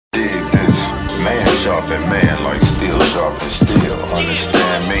Dig this, man sharpen man like steel sharpen steel.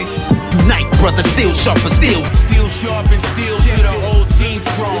 Understand me? Unite, brother, still sharp and steel. Still sharp and steel, to the whole team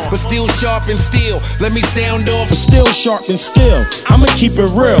strong. But still sharp and steel. Let me sound off. But still sharp and still. I'ma keep it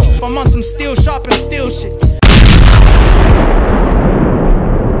real. I'm on some still sharp and steel shit.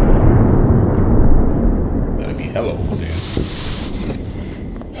 That'd be hella over there.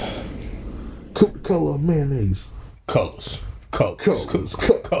 Color mayonnaise. Colors. Colors.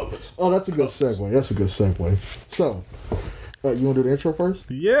 Oh, that's a good segue. So, you want to do the intro first?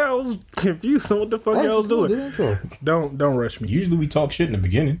 Yeah, I was confused on what the fuck y'all was doing. Don't rush me. Usually we talk shit in the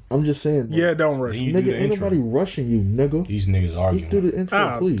beginning. I'm just saying. Like, Yeah, don't rush me. nigga, ain't nobody rushing you, nigga. These niggas arguing. Just do the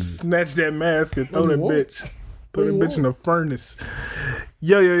intro, please. Snatch that mask and throw What do that you want? bitch. Throw that bitch in the furnace.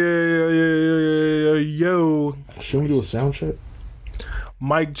 Yo. Should we do a sound check?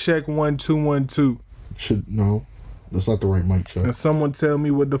 Mic check 1 2 1 2. No, that's not the right mic check. And someone tell me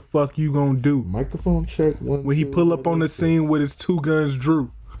what the fuck you gonna do Microphone check. when he pull up on the scene with his 2 guns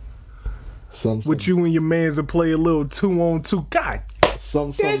drew. Some With you and your mans to play a little 2-on-2. God,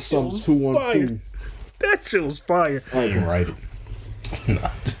 some that shit was 2 1 fire. 2. That shit was fire. I ain't write it.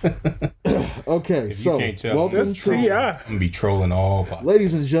 Not. Okay, If so you can't tell, welcome That's to, T.I. I'm gonna be trolling all.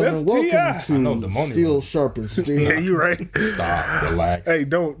 ladies and gentlemen, That's T.I. welcome I know to the money Steel one. Sharp and Steel. Yeah, you right. Stop. Relax. Hey,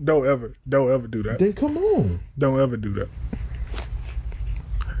 don't ever do that. Then come on. Don't ever do that.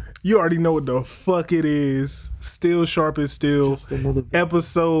 You already know what the fuck it is. Still sharp and still. Just another.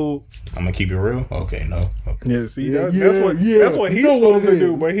 Episode. I'm gonna keep it real. Okay, no. Okay. Yeah, see, Yeah, that's what yeah. he's You know what supposed it to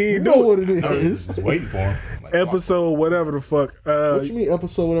do, is. but he You ain't know do what it. it I was is. just waiting for him. Like, Episode whatever the fuck. What you mean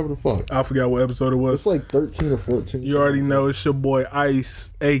episode whatever the fuck? I forgot what episode it was. It's like 13 or 14. You already know it's your boy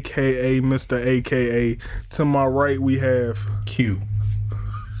Ice, aka Mr. AKA. To my right we have. Q.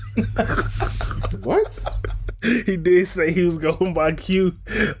 What? He did say he was going by Q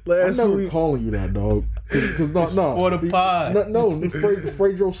I'm last never week. calling you that, dog. Because no. For the pod. No,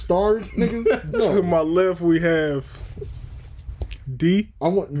 Fredro Stars, nigga. To No. my left we have D. I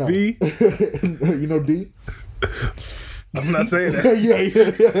want no. V. You know D? I'm not saying that. yeah.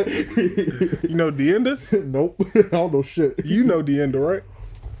 You know Deenda? Nope. I don't know shit. You know Deenda, right?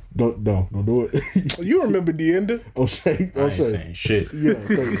 Don't do it. You remember Deenda? O'Shea. I ain't saying shit. Yeah,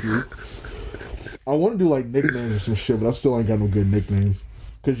 thank you. I want to do like nicknames or some shit, but I still ain't got no good nicknames.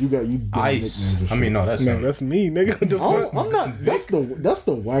 Cause you got dumb Ice. nicknames. And I mean, no, that's No, him. that's me, nigga. The fuck? I'm not. That's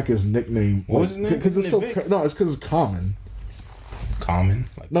the wackest nickname. What was his name? Because it's so. Isn't it Vic? No, it's because it's common. Common.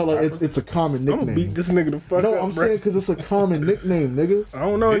 Like, No, like it's a common I'm nickname. gonna beat this nigga the fuck No, up, I'm bro. saying because it's a common nickname, nigga. I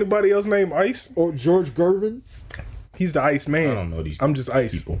don't know anybody else named Ice. Or George Gervin, He's the Ice Man. I don't know these I'm just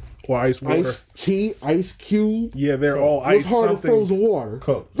Ice. people. Or Ice Water. Ice T, Ice Cube. Yeah, they're all What's Ice harder, something. frozen water?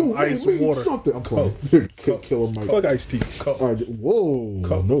 Coke. Yo, Ice read water. something. I'm playing. Killer Mike. Fuck Ice T. All right,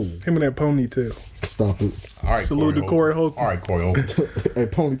 whoa, no, Him and that ponytail. stop it. All right, Salute to Corey Holcomb. All right, Corey Holcomb. Hey,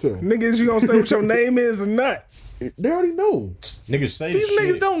 ponytail. Niggas, you gonna say what your name is or not? They already know. Niggas say These the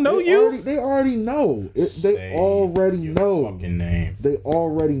niggas shit. don't know They you. They already know. They Say already your know. Fucking name. They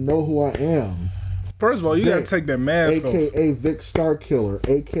already know who I am. First of all, you gotta Vic, take that mask off. AKA Vic Starkiller,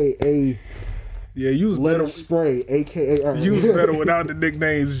 AKA Yeah, you was Let better. It Spray, AKA. all right. You was better without the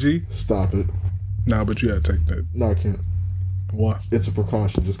nicknames, G. Stop it. Nah, but you gotta take that. No, I can't. Why? It's a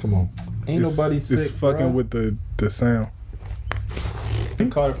precaution. Just come on. Ain't nobody sick, It's fucking with the sound.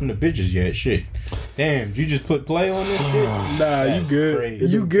 Ain't caught it from the bitches yet. Shit. Damn, did you just put play on this shit? Nah, That's you good. crazy.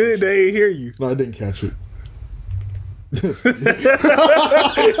 You good? They ain't hear you. No, I didn't catch it. You see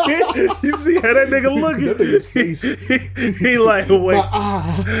how that nigga looking? That nigga's face. He like, wait.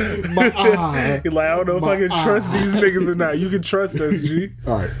 My eye. He like, I don't know if I can trust these niggas or not. You can trust us, G.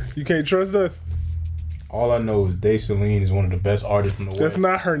 All right. You can't trust us. All I know is Day Celine is one of the best artists from the That's West.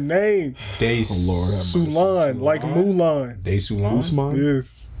 not her name. Day Lord have mercy. Sulan, like Mulan. Day Sulan. Usman?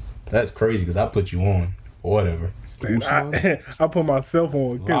 Yes. That's crazy because I put you on or whatever. And I put myself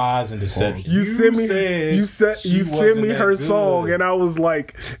on. 'Cause Lies and deception. You sent me. said You she sent me wasn't her that song, good. and I was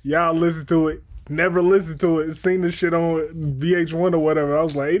like, "Y'all listen to it." Never listened to it. Seen the shit on VH1 or whatever. I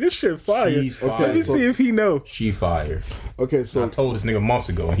was like, "Hey, this shit fire." She's Let fire. me see if he know. She fired. Okay, I so told this nigga months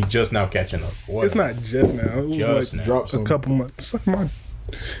ago, and he just now catching up. Whatever. It's not just now. It was Just like now. drop a some. couple months. It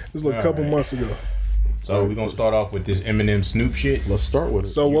was like a couple Alright. months ago. So we're gonna start off with this Eminem Snoop shit. Let's start with it.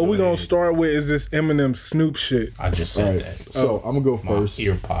 So what go we gonna ahead. start with is this Eminem Snoop shit. I just all said right. that. So I'm gonna go My first.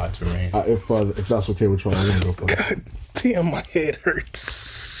 ear pods are in. If that's okay with y'all, I'm gonna go first. Damn, my head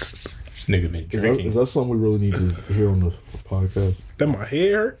hurts. This nigga been Is drinking. that something we really need to hear on the podcast? That my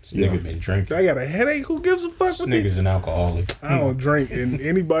head hurts. This nigga been drinking. I got a headache. Who gives a fuck? This With nigga's an alcoholic. I don't drink, and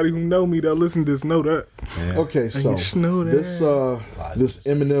anybody who know me that listen to this know that. Yeah. Okay, so know that. this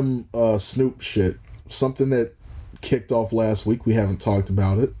Eminem Snoop shit, something that kicked off last week. We haven't talked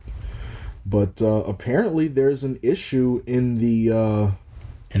about it, but apparently there's an issue in the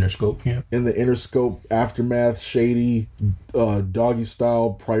Interscope camp. in the Interscope Aftermath Shady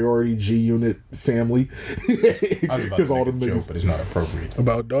Doggystyle Priority G Unit family. I was about to all make the a joke, niggas but it's not appropriate.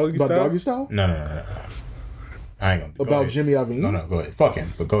 About doggy about style. Doggystyle. No. I ain't gonna. Go About ahead. Jimmy Iovine? No, go ahead. Fuck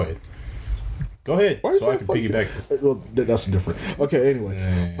him, but go ahead. Go ahead, Why you so I saying can fuck piggyback. Well, that's different. Okay,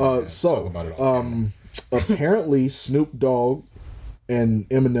 anyway. So, talk about it all apparently Snoop Dogg and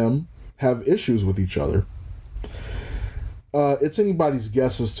Eminem have issues with each other. It's anybody's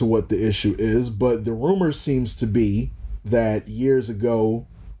guess as to what the issue is, but the rumor seems to be that years ago,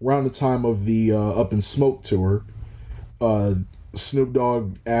 around the time of the Up in Smoke tour, Snoop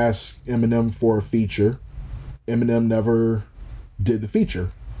Dogg asked Eminem for a feature. Eminem never did the feature.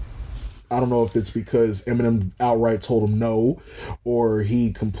 I don't know if it's because Eminem outright told him no, or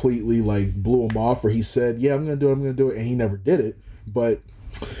he completely like blew him off, or he said, yeah, I'm gonna do it, and he never did it. But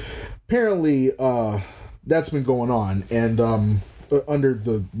apparently that's been going on, and under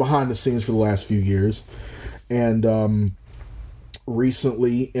the behind the scenes for the last few years. And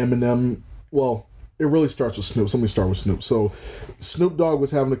recently Eminem, well, it really starts with Snoop. So let me start with Snoop. So Snoop Dogg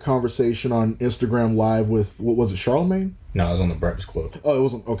was having a conversation on Instagram Live with, what was it, Charlemagne? No, I was on the Breakfast Club. Oh, it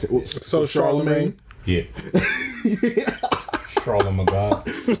wasn't. Okay. Well, so Charlemagne. Yeah. Charlemagne God.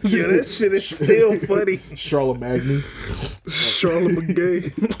 Yeah, that shit is still funny. Charlemagne.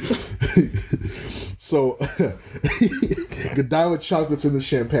 Charlemagne. So, Godiva chocolates in the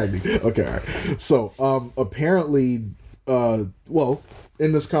champagne. Okay, all right. So, apparently, well,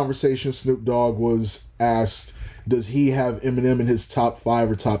 in this conversation, Snoop Dogg was asked, does he have Eminem in his top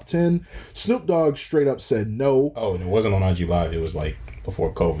 5 or top 10? Snoop Dogg straight up said no. Oh, and it wasn't on IG Live. It was like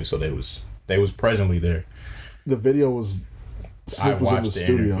before COVID, so they was presently there. The video was Snoop was in the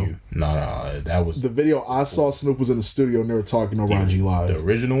studio. Interview. No, that was The video I saw, Snoop was in the studio and they were talking over IG Live. the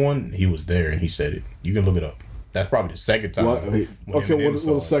original one. He was there and he said it. You can look it up. That's probably the second time. Well, when okay, Eminem well, saw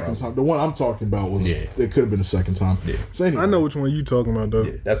the it, second probably. time. The one I'm talking about was, Yeah. it could have been the second time. Yeah. So anyway. I know which one you talking about though.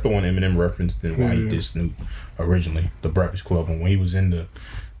 Yeah, that's the one Eminem referenced and why he did Snoop originally. The Breakfast Club, and when he was in the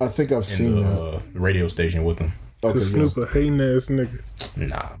I think I've seen that. radio station with him. Okay, Cause Snoop a hating ass nigga.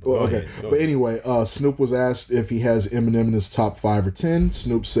 Nah. Well, okay. But anyway, Snoop was asked if he has Eminem in his top 5 or 10.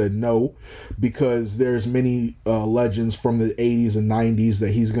 Snoop said no, because there's many legends from the 80s and 90s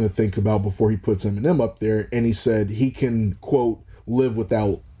that he's going to think about before he puts Eminem up there. And he said he can, quote, live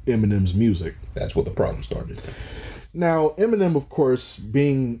without Eminem's music. That's what the problem started. Now, Eminem, of course,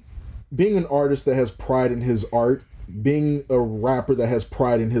 being an artist that has pride in his art, being a rapper that has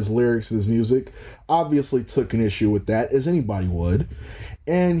pride in his lyrics and his music, obviously took an issue with that, as anybody would.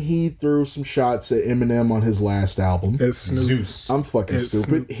 And he threw some shots at Eminem on his last album. That's Snoop. Zeus. I'm fucking It's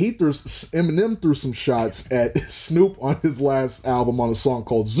stupid. Eminem threw some shots at Snoop on his last album on a song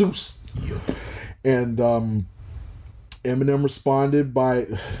called Zeus. Yep. And Eminem responded by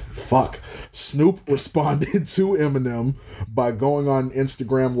Snoop responded to Eminem by going on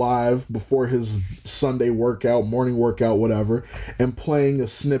Instagram Live before his Sunday workout, morning workout, whatever, and playing a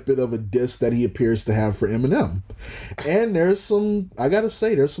snippet of a diss that he appears to have for Eminem. And there's some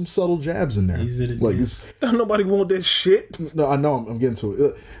subtle jabs in there. Don't nobody want that shit. No, I know. I'm getting to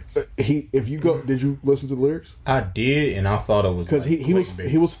it. Did you listen to the lyrics? I did, and I thought it was Because like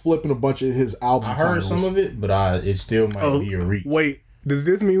he was flipping a bunch of his album I heard titles. some of it, but it still might be a reach. Wait, does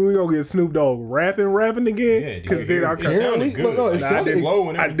this mean we gonna get Snoop Dogg rapping again? Yeah, Because dude, then it sounded good. No, it Nah, sounded- low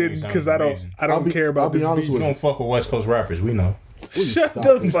and I everything didn't sounded because I amazing. don't care I'll about be this honest beat. with You don't fuck with West Coast rappers, we know. Shut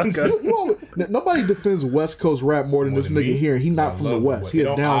the fuck up. Nobody defends West Coast rap more than More this than nigga me? here. He not I from the love West. the He a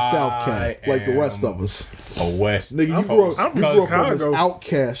West. down I south cat like the rest of us. A West. Nigga, you I'm grew up I'm from on this Chicago.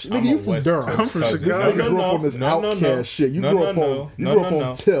 outcast. Nigga, I'm you a from West Durham. Coast I'm from cousin. Chicago. You grew up on this outcast shit. You grew up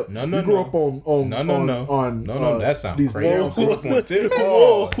on Tip. You grew up on That sounds these crazy. nails. I grew up on Tip.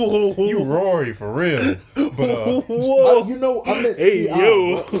 Oh, you Rory for real. But You know, I met Hey T.I.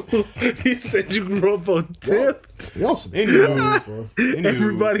 yo, he said you grew up on Tip. Y'all some Anywho, bro.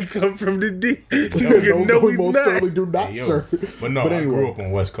 Everybody come from the D. No, we most certainly do not, Hey, yo, sir. But no, I grew up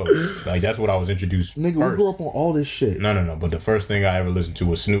on West Coast. Like that's what I was introduced. Nigga, first. we grew up on all this shit. No. But the first thing I ever listened to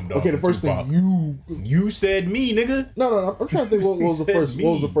was Snoop Dogg. Okay, the and first Tupac. thing You said me, nigga. No. I'm trying to think what was the first.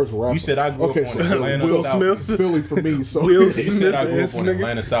 What was the first rapper? You said I grew up on Atlanta Will South. Smith. Philly for me. So Will You said I grew up Smith, on nigga.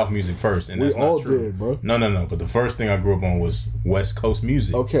 Atlanta South music first, and We that's all not true. did, bro. No. But the first thing I grew up on was West Coast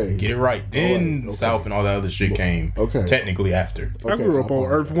music. Okay. Get it right. Then Okay. South and all that other shit came. Okay. Technically after. I grew up on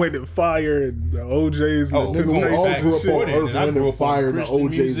Earth, Wind, and Fire and the OJs and Oh, the nigga, we We all Temptations grew and up shit. on And Earth, I Wind, grew and up on Fire and the Christian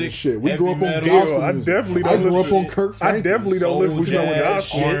OJs music, and shit. We heavy grew up on metal. gospel Yo, I music. definitely I don't grew up listen- on Kirk I Franklin. definitely don't Soul, listen to no jazz,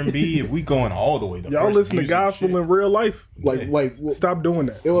 gospel. R&B. If we going all the way, the Y'all first listen to music gospel shit. in real life? Like, well, Stop doing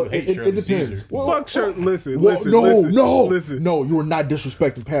that. it depends. Well, Fuck Shirley. Listen. No, you are not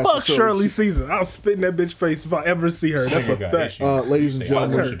disrespecting Pastor Fuck Shirley Caesar. I'll spit in that bitch face if I ever see her. That's a Nigga got fact. issues. Ladies and Say, I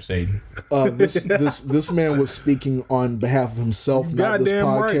gentlemen, worship Satan. This man was speaking on behalf of himself, not this Goddamn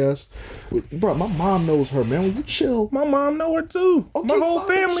right. podcast. Bro, my mom knows her, man. Will you chill? My mom know her too. Okay, My whole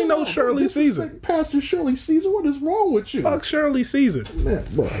fine, family chill knows out, Shirley bro. Caesar. Disrespect Pastor Shirley Caesar. What is wrong with you? Fuck Shirley Caesar. Man,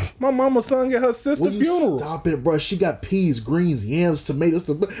 bro. My mama sung at her sister's Will you funeral. stop it, bro? She got peas, greens, yams, tomatoes.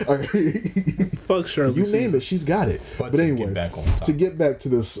 Fuck Shirley You Caesar. name it, she's got it. But to anyway, get back on topic. to get back to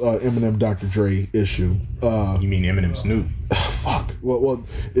this Eminem Dr. Dre issue, You mean Eminem Snoop? fuck. Well,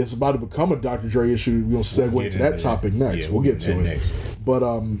 it's about to become a Dr. Dre issue. We'll segue get into that into topic that. next. Yeah, we'll get to that it. next. But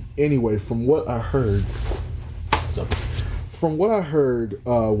anyway, from what I heard,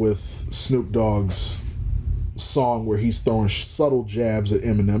 with Snoop Dogg's song where he's throwing subtle jabs at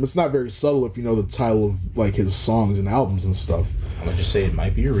Eminem, it's not very subtle if you know the title of like his songs and albums and stuff. I'm gonna just say it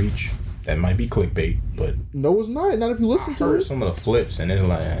might be a reach. That might be clickbait, but No, it's not. Not if you listen I to heard it. some of the flips, and it's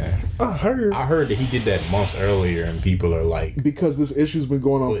like I heard that he did that months earlier, and people are like Because this issue's been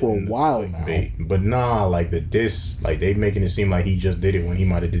going on for a putting the while now. clickbait. But nah, like the diss, like they making it seem like he just did it when he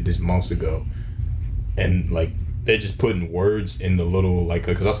might have did this months ago, and like they're just putting words in the little like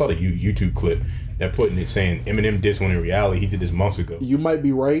because I saw the YouTube clip. They're putting it saying Eminem diss when in reality he did this months ago. You might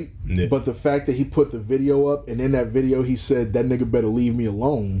be right, Yeah. but the fact that he put the video up and in that video he said that nigga better leave me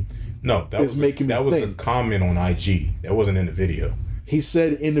alone. No, that It's was making me that was a think. comment on IG. That wasn't in the video. He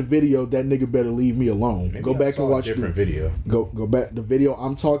said in the video that nigga better leave me alone. Maybe Go I back saw and a watch different video. Go back the video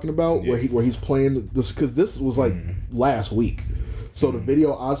I'm talking about where he's playing this because this was like last week. So the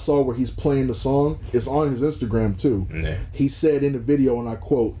video I saw where he's playing the song is on his Instagram too. Yeah. He said in the video, and I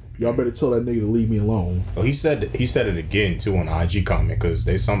quote, "Y'all better tell that nigga to leave me alone." Well, he said it again too on the IG comment because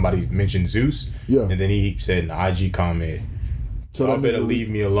somebody mentioned Zeus. Yeah. And then he said in the IG comment, Tell "Y'all that better nigga leave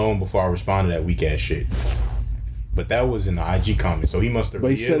me alone before I respond to that weak ass shit." But that was in the IG comment, so he must have.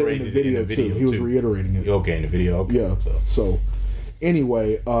 But he said it in the video too. He was reiterating it. Okay, in the video. Okay. Yeah. So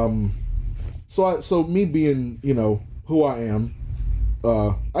anyway, so me being, who I am,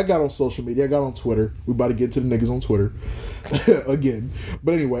 I got on social media. I got on Twitter. We about to get to the niggas on Twitter again.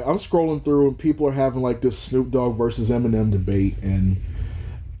 But anyway, I'm scrolling through and people are having like this Snoop Dogg versus Eminem debate, and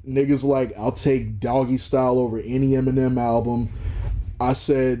niggas like, I'll take Doggystyle over any Eminem album. I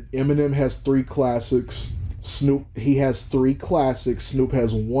said Eminem has 3 classics. He has 3 classics. Snoop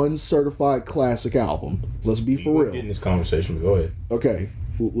has 1 certified classic album. Let's be for real. Get in this conversation, but go ahead. Okay,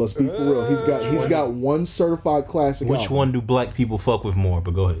 let's be for real. He's got 1 certified classic Which album. one do black people fuck with more?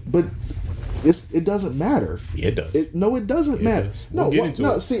 But go ahead. But it doesn't matter. Yeah, it does. It doesn't matter. does. No, We'll get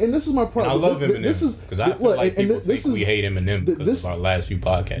into it. see, and this is my And problem. I love This Eminem is because I feel like people think we hate Eminem because this- of our last few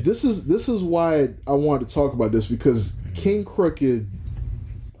podcasts. This is why I wanted to talk about this, because King Crooked,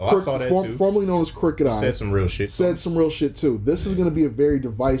 I saw that too. formerly known as Crooked Eye, Said some real shit. said some real shit too. This is going to be a very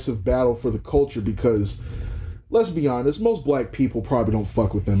divisive battle for the culture because, let's be honest, most black people probably don't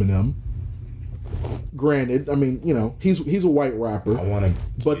fuck with Eminem. Granted, I mean, he's a white rapper. I want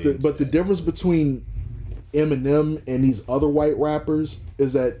to. But the difference between Eminem and these other white rappers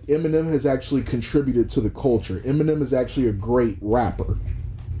is that Eminem has actually contributed to the culture. Eminem is actually a great rapper.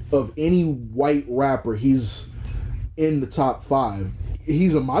 Of any white rapper, he's in the top 5.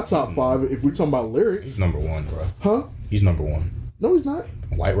 He's in my top 5 if we're talking about lyrics. He's number 1, bro. Huh? He's number 1. No, he's not.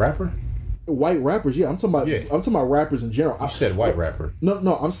 White rapper? White rappers, yeah. I'm talking about rappers in general. You said white rapper.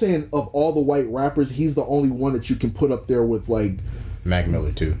 No, I'm saying of all the white rappers, he's the only one that you can put up there with like Mac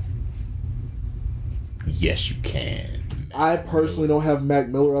Miller too. Yes, you can. I personally don't have Mac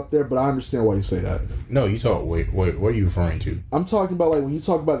Miller up there, but I understand why you say that. No, you talk. Wait. What are you referring to? I'm talking about like when you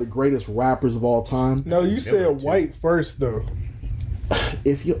talk about the greatest rappers of all time. No, you said white first though.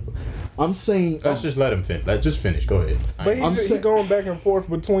 I'm saying Let's just let him finish. Just finish. Go ahead. But he going back and forth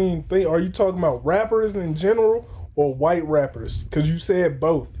between Are you talking about rappers in general or white rappers? Because you said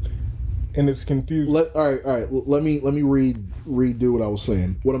both. and it's confusing. All right. Let me redo what I was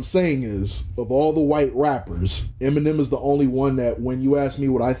saying. What I'm saying is, of all the white rappers, Eminem is the only one that, when you ask me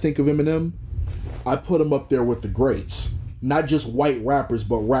what I think of Eminem, I put him up there with the greats. Not just white rappers,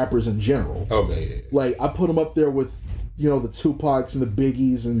 but rappers in general. Okay. Like, I put him up there with, the Tupacs and the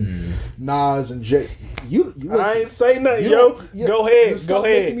Biggies and Nas and Jay. You listen, I ain't say nothing, you yo. don't- yeah, Go ahead. stop Go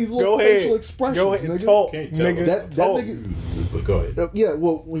ahead. making these little Go facial ahead. expressions, Go ahead. nigga. Talk, Can't tell. nigga. That Talk. nigga. But go ahead. Yeah,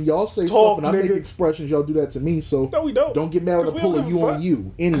 well, when y'all say Talk, stuff and I make nigga. expressions, y'all do that to me. So No, we don't. Don't get mad when I 'Cause we pull don't a give you a on fuck. you.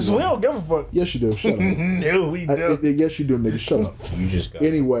 Because we Anyway. don't give a fuck. Yes, you do. Shut up. No, we don't. Yes, you do, nigga. Shut up. You just got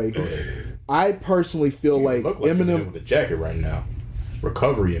Anyway, Go ahead. I personally feel You like look like Eminem. with a jacket right now.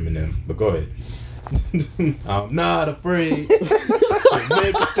 Recovery Eminem. But go ahead. I'm not afraid to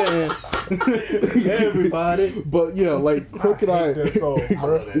make a stand. Everybody. But yeah, like Crooked Eye. That song,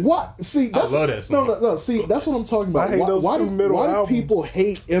 bro. What? See, that's, love that song. No. See, that's what I'm talking about. I hate those why two do, middle why do albums. people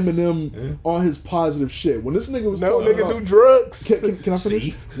hate Eminem on his positive shit? When this nigga was No talking nigga about, do drugs. Can I finish?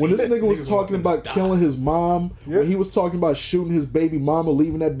 See? When this nigga was Niggas talking want about them to killing his mom, Yeah. when he was talking about shooting his baby mama,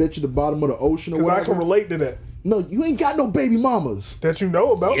 leaving that bitch at the bottom of the ocean or Because I whatever. can relate to that. No, you ain't got no baby mamas. That you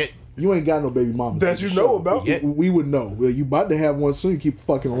know about. Yeah. You ain't got no baby mamas. That nigga. you Shut know up. about. We would know. Well, you about to have one soon. You keep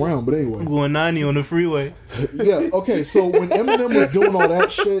fucking around. But anyway. Going 90 on the freeway. Yeah, okay, so when Eminem was doing all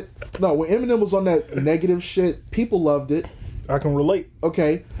that shit, when Eminem was on that negative shit, people loved it. I can relate.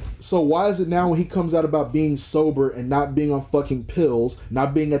 Okay, so why is it now when he comes out about being sober and not being on fucking pills,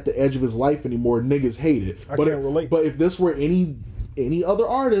 not being at the edge of his life anymore, niggas hate it? I can't relate. But if this were any other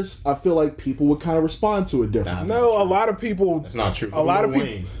artist, I feel like people would kind of respond to it differently. No, a lot of people. That's not true. A lot of Lil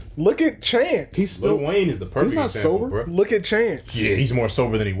people. Wayne. Look at Chance. He's still Lil Wayne is the perfect He's not example, sober? bro. Look at Chance. Yeah, he's more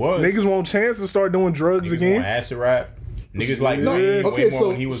sober than he was. Niggas want Chance to start doing drugs Niggas again. want acid rap. Niggas like No, Wayne okay, way more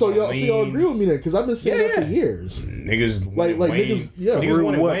when he was on y'all lean. agree with me then? Because I've been saying that for years. Niggas Like wanted Wayne. niggas, yeah. Niggas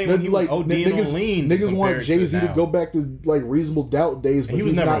wanted What? Wayne when he was ODing on lean. niggas want compared Jay Z to now. go back to like Reasonable Doubt days, but He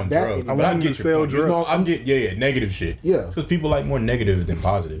was he's never not on that drugs. anymore. But I want him get to your sell point. drugs. No, I'm get negative shit. Yeah. Because people like more negative than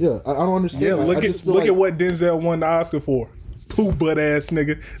positive. Yeah, I don't understand. Yeah, that. look I just at feel look like at what Denzel won the Oscar for. Poo butt ass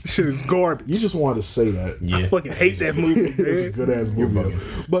nigga. This shit is garbage. you just wanted to say that. Yeah. I fucking hate that movie, It's a man. good ass movie,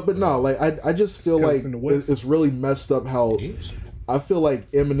 bugging. though. But no, like I just feel It's like in the West. it's really messed up how It is. I feel like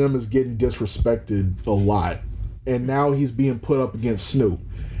Eminem is getting disrespected a lot, and now he's being put up against Snoop.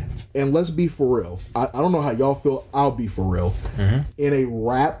 And let's be for real. I don't know how y'all feel. I'll be for real. In a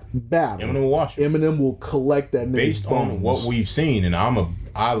rap battle, Eminem will wash it. Eminem will collect that nigga's Based bones. on what we've seen, and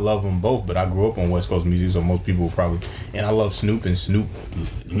I love them both, but I grew up on West Coast music, so most people will probably, and I love Snoop, and Snoop,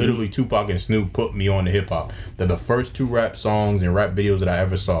 literally Tupac and Snoop put me on to hip hop. They're the first two rap songs and rap videos that I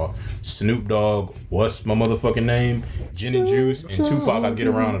ever saw. Snoop Dogg, What's My Motherfucking Name, Gin and Juice, and Tupac, I get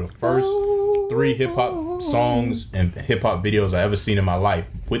around to the first three hip hop songs and hip hop videos I ever seen in my life.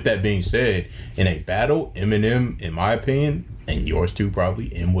 With that being said, in a battle, Eminem, in my opinion, and yours too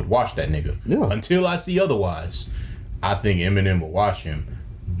probably, M would wash that nigga. Yeah. Until I see otherwise, I think Eminem will wash him.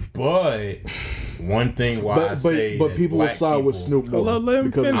 But one thing why I say but that people will black side with people- Snoop Hold Dogg on, let him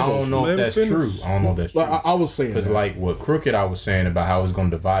because finish. I don't know Let if him that's finish. true. I don't know if that's true. Like, I was saying Because that. like what Crooked I was saying about how it's going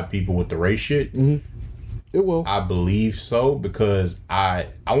to divide people with the race shit, It will. I believe so, because I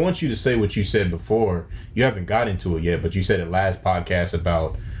want you to say what you said before. You haven't got into it yet, but you said it last podcast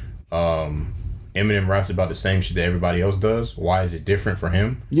about Eminem raps about the same shit that everybody else does. Why is it different for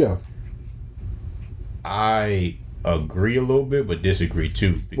him? Yeah. I agree a little bit, but disagree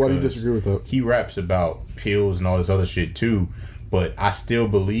too. Why do you because disagree with that? He raps about pills and all this other shit too, but I still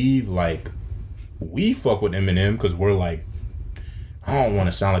believe like we fuck with Eminem because we're like, I don't want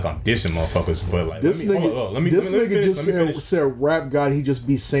to sound like I'm dissing motherfuckers, but like This nigga just said rap god. He just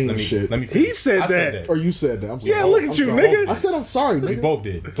be saying shit. He said that. Or you said that. I'm sorry. Yeah, look at I'm you, sorry. nigga. I said I'm sorry, We nigga. both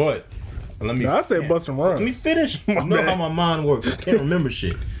did, but let me. No, I said Busta Rhymes. Let me finish. You know how my mind works. I can't remember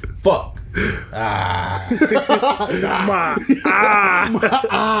shit. Fuck.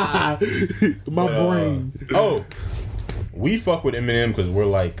 My brain. We fuck with Eminem because we're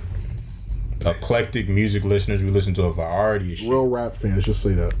like eclectic music listeners. We listen to a variety of shit. Real rap fans, just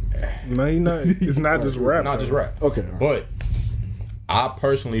say that. No, he not. It's not just rap. Not just rap. Okay, all right. But I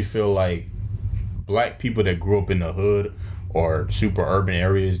personally feel like black people that grew up in the hood or super urban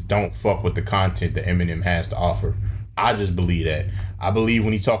areas don't fuck with the content that Eminem has to offer. I just believe that. I believe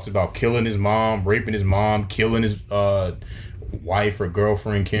when he talks about killing his mom, raping his mom, killing his wife or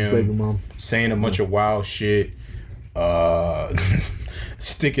girlfriend Kim, Baby mom, saying a bunch of wild shit,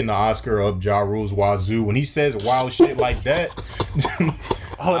 sticking the Oscar up Ja Rule's wazoo. When he says wild shit like that,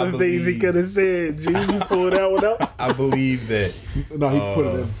 All the things he could have said. G, you pulled that one up. I believe that no, he put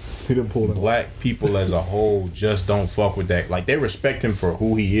it in. He didn't pull that. Black people as a whole just don't fuck with that. Like, they respect him for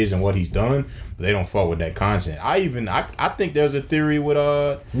who he is and what he's done, but they don't fuck with that content. I think there's a theory with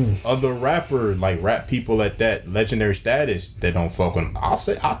other rap people at that legendary status that don't fuck with him. I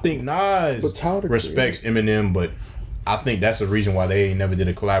think Nas respects Eminem, but I think that's the reason why they ain't never did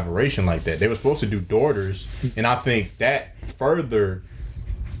a collaboration like that. They were supposed to do Daughters, and I think that further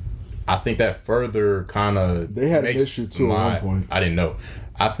kind of they had an issue too at one point. I didn't know.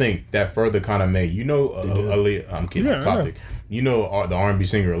 I think that further kind of made Aaliyah. I'm kidding off topic. You know the R&B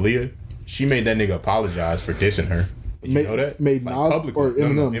singer Aaliyah. She made that nigga apologize for dissing her. Did you know that? Made like, Nas publicly. or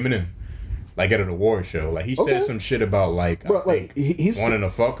Eminem? No, Eminem. Like at an award show, like he said some shit about like, bro, like he's wanting to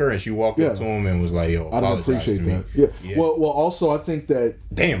fuck her, and she walked up to him and was like, "Yo, I don't appreciate that." Yeah. Well, also I think that.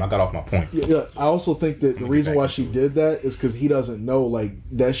 Damn, I got off my point. Yeah. I also think that the reason why she did that is because he doesn't know like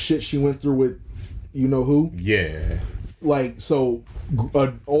that shit she went through with, you know who? Yeah. Like, so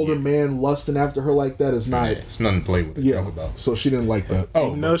an older man lusting after her like that is not. It's nothing to play with. Talk about. So she didn't like that.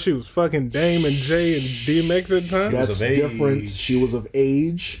 Oh no, she was fucking Dame and Jay and DMX at the time. That's different. She was of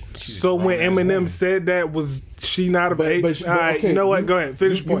age. So when Eminem said that, was she not of age? All right, you know what? Go ahead.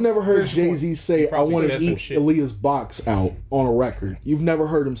 Finish. You've never heard Jay-Z say, "I want to eat Aaliyah's box out" on a record. You've never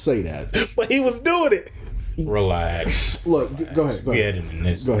heard him say that. But he was doing it. Relax. Look, go ahead. We editing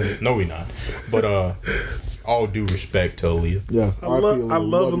this. Go ahead. No, we not. But all due respect to Aaliyah. Yeah, I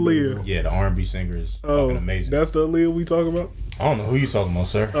love Aaliyah. Yeah, the R&B singer is fucking amazing. That's the Aaliyah we talking about? I don't know who you talking about,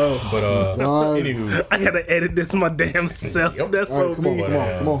 sir. Oh, but anywho, I gotta edit this my damn self. Yep. That's all right, so come mean.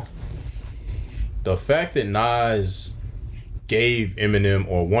 on. The fact that Nas gave Eminem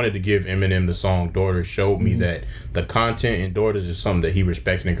or wanted to give Eminem the song Daughters showed me that the content in Daughters is something that he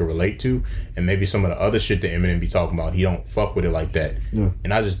respects and can relate to, and maybe some of the other shit that Eminem be talking about, he don't fuck with it like that.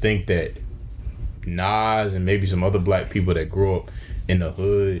 And I just think that Nas and maybe some other black people that grew up in the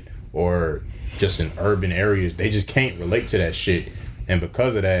hood or just in urban areas, they just can't relate to that shit, and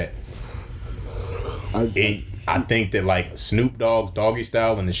because of that, I think that like Snoop Dogg's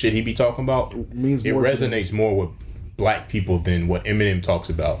Doggystyle and the shit he be talking about resonates more with black people than what Eminem talks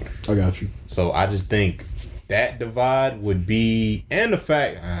about. I got you. So I just think that divide would be, and the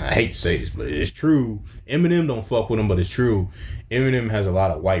fact, I hate to say this, but it's true, Eminem don't fuck with him, but it's true, Eminem has a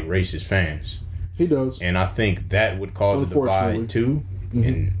lot of white racist fans. He does. And I think that would cause a divide too.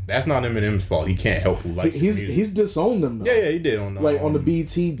 And that's not Eminem's fault. He can't help who likes his music. He's disowned them though. Yeah, he did on the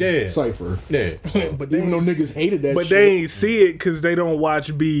BET cipher. Yeah. But even though niggas hated that but shit. they ain't see it because they don't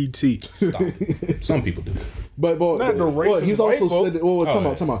watch BET. Some people do. But not the racist he's also said that,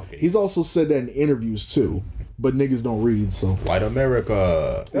 talking about. He's also said that in interviews too. But niggas don't read, so White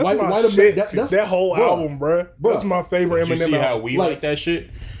America. That's white my shit. That's that whole album, bro. That's my favorite Eminem. You see how we like that shit?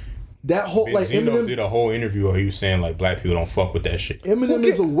 That whole Benzino like Eminem did a whole interview where he was saying like black people don't fuck with that shit. Eminem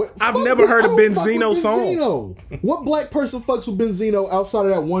is a. I've never heard a Benzino song. What black person fucks with Benzino outside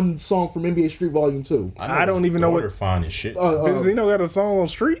of that one song from NBA Street Volume 2? I don't even know what. Fine as shit. Benzino got a song on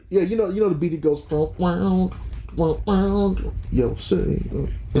Street. Yeah, you know the beat that goes. Yo, say.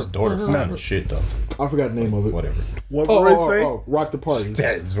 His daughter fine as shit though. I forgot the name of it. Whatever. What Royce say? Rock the Party.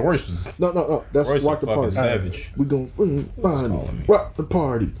 His voice was No. That's Royce Rock the Party. Savage. We gon' rock the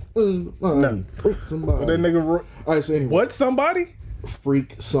party. No. Freak somebody. That nigga. All right, so anyway. What somebody?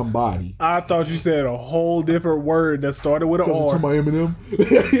 Freak somebody. I thought you said a whole different word that started with an R. Talking about Eminem.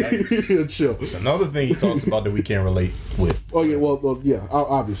 Yeah, chill. It's another thing he talks about that we can't relate with. Oh yeah, well yeah,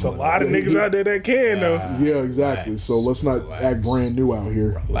 obviously. A lot of niggas out there that can though. Yeah, exactly. So let's not act brand new out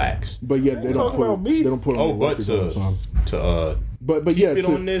here. Relax. But yeah, they don't put about me. They don't put on the record all the time. But yeah, keep it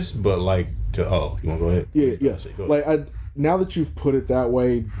on this. But like you want to go ahead? Yeah. Like now that you've put it that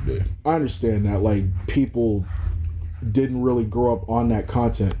way, I understand that like people didn't really grow up on that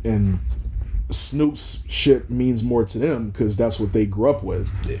content, and Snoop's shit means more to them because that's what they grew up with.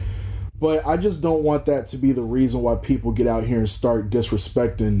 Yeah. But I just don't want that to be the reason why people get out here and start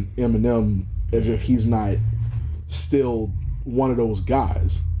disrespecting Eminem as if he's not still one of those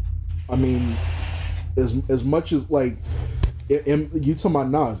guys. I mean, as much as like you talking about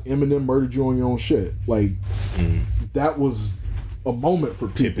Nas, Eminem murdered you on your own shit. Like that was a moment for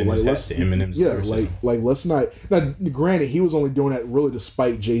people. Like let's let's not. Now, granted, he was only doing that really to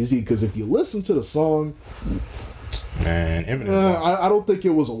spite Jay-Z, because if you listen to the song, Man, Eminem. I don't think it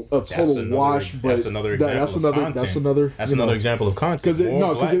was a total wash, but that's another example. That's another example of content. Because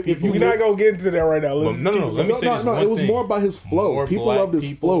if We're not gonna get into that right now. Let me say this. It was more about his flow. People loved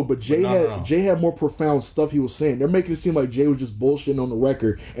his flow, but Jay had more profound stuff he was saying. They're making it seem like Jay was just bullshitting on the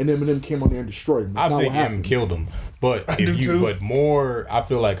record, and Eminem came on there and destroyed him. That's I think Eminem killed him. But I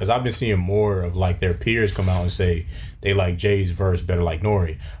feel like, because I've been seeing more of like their peers come out and say they like Jay's verse better, like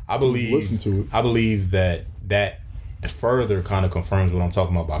Nori. I believe that further kind of confirms what I'm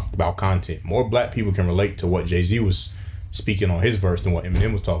talking about content. More black people can relate to what Jay-Z was speaking on his verse than what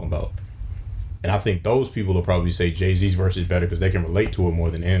Eminem was talking about. And I think those people will probably say Jay-Z's verse is better because they can relate to it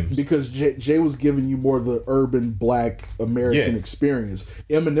more than M's. Because Jay was giving you more of the urban black American experience.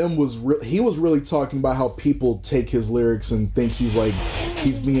 Eminem was really talking about how people take his lyrics and think he's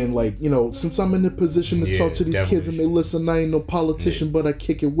being like, since I'm in the position to talk to these kids and they listen, I ain't no politician, but I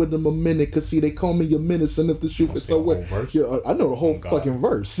kick it with them a minute because see they call me your menace, and if the shoe fits so well, I know the whole fucking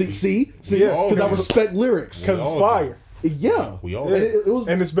verse. See, because I respect lyrics because it's fire. Yeah, we all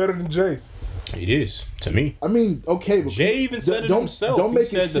and it's better than Jay's. It is to me. I mean, okay, but Jay even said it himself. He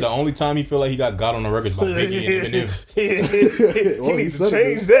said that the only time he feel like he got on the record is by Biggie and Eminem. He needs to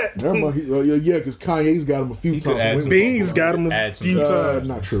change that. Never mind. Because Kanye's got him a few times. Beans got him a few times.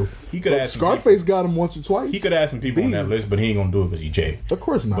 Not true. He could add Scarface got him once or twice. He could add some people on that list, but he ain't gonna do it because he Jay. Of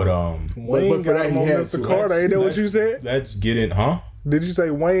course not. But Wayne got him on Mr. Carter. Ain't that what you said? Let's get in, huh? Did you say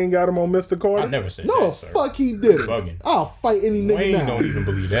Wayne got him on Mr. Carter? I never said no, that, sir. Fuck he did it. Bugging. I'll fight any nigga Wayne now. Don't even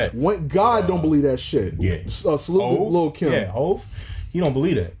believe that. God don't believe that shit. Yeah. Salute Lil Kim. Yeah, Hov. He don't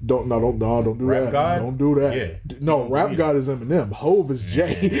believe that. Don't do Rap that. God? Don't do that. Yeah. No, Rap God is Eminem. Hov is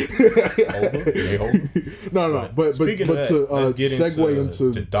Jay. No. But speaking of that, to segue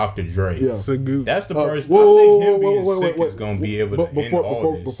into Dr. Dre. Yeah. That's the person. I think him being sick is gonna be able to end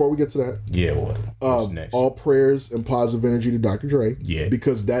all this. Before we get to that, yeah. What's next? All prayers and positive energy to Dr. Dre. Yeah.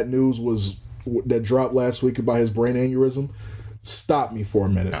 Because that news that dropped last week about his brain aneurysm. Stop me for a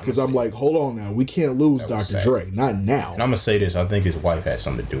minute, because I'm like, hold on now, we can't lose Dr. Dre, not now. And I'm gonna say this: I think his wife had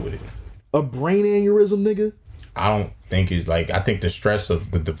something to do with it. A brain aneurysm, nigga? I don't think it's like. I think the stress of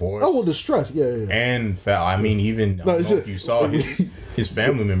the divorce. Oh well, the stress, yeah. And I mean, even I don't know if you saw his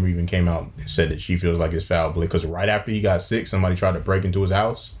family member even came out and said that she feels like it's foul play because right after he got sick, somebody tried to break into his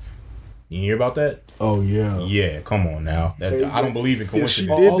house. You hear about that? Oh yeah. Yeah, come on now. I don't believe in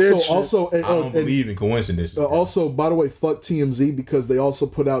coincidence. I don't believe in coincidence. Also, by the way, fuck TMZ because they also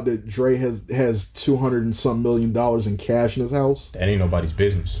put out that Dre has $200 and some million in cash in his house. That ain't nobody's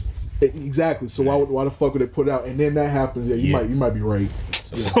business. Exactly. So why the fuck would they put it out? And then that happens. Yeah, you might be right.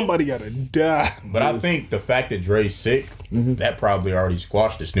 Yeah. Somebody gotta die. But I think the fact that Dre's sick, that probably already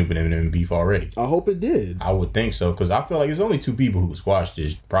squashed the Snoop and Eminem beef already. I hope it did. I would think so because I feel like there's only two people who squashed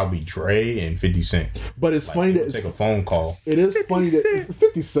this, probably Dre and 50 Cent. But it's funny that take a phone call. It is funny that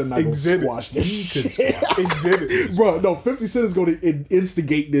 50 Cent not gonna squash this shit. Exhibit, bro. No, 50 Cent is going to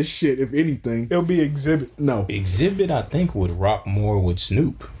instigate this shit. If anything, it'll be Exhibit. No, Exhibit. I think would rock more with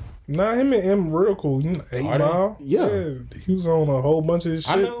Snoop. Nah, him and M real cool. 8 Mile. Yeah, he was on a whole bunch of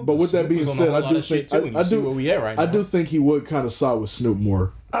shit. I know, but with that being said, I do think where we at right now. I do think he would kind of side with Snoop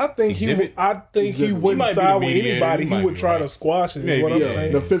more. I think he wouldn't side with anybody. He would try to squash it. Is what I'm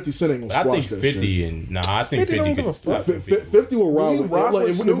saying. The 50 Cent ain't gonna squash that shit. I think 50 will ride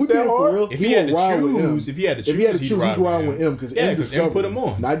with him. If we being for real, he would ride with him. If he had to choose, he's riding with him because M put him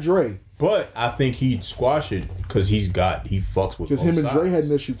on, not Dre. But I think he'd squash it because he fucks with both sides. Because him and Dre had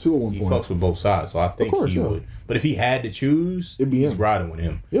an issue too at one point. He fucks with both sides, so I think he would. But if he had to choose, he's riding with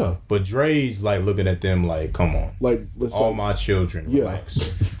him. Yeah. But Dre's like looking at them like, come on, like all my children, relax.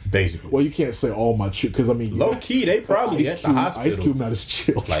 Basically. Well, you can't say all my children because I mean, low key, they probably at the hospital. Ice Cube not his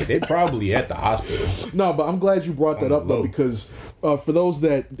children. Like they probably at the hospital. No, but I'm glad you brought that up though, because for those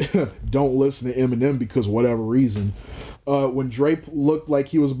that don't listen to Eminem because whatever reason. When Drake looked like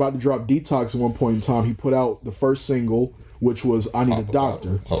he was about to drop Detox at one point in time, he put out the first single, which was "I Need a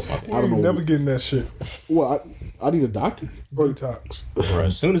Doctor." I don't know. Never getting that shit. Well, I need a doctor or Detox. Bro,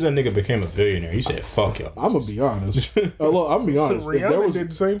 as soon as that nigga became a billionaire, he said, "Fuck y'all." I'm gonna be honest. Look, I'm gonna be honest.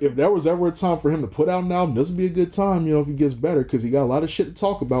 If there was ever a time for him to put out an album, this would be a good time. If he gets better, because he got a lot of shit to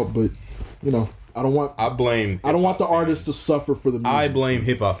talk about. But I don't want the artist to suffer for the music. I blame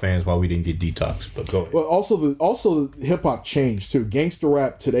hip hop fans why we didn't get Detox, but go ahead. Well, also the hip hop changed too. Gangsta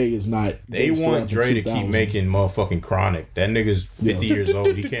rap today is not. They want Dre to keep making motherfucking Chronic. That nigga's 50 years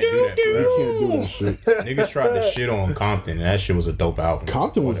old. He can't do that forever. He can't do that shit. Niggas tried to shit on Compton, and that shit was a dope album.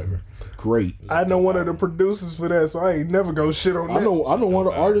 Compton was great. I know one of the producers for that, so I ain't never go shit on that. I know one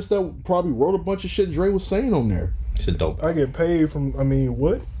of the artists that probably wrote a bunch of shit Dre was saying on there. It's a dope album. I get paid from. I mean,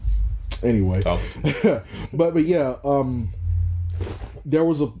 what? Anyway, but yeah, there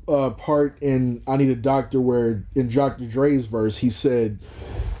was a part in "I Need a Doctor" where in Dr. Dre's verse he said,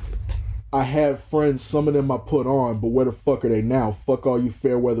 "I have friends, some of them I put on, but where the fuck are they now? Fuck all you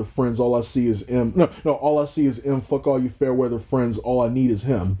fair weather friends, all I see is M. No, all I see is M. Fuck all you fair weather friends, all I need is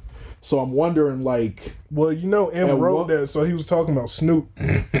him." So I'm wondering, like, well, you know, M wrote that, so he was talking about Snoop.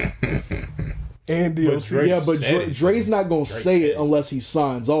 And DLC. Yeah, but Dre's not gonna say it unless he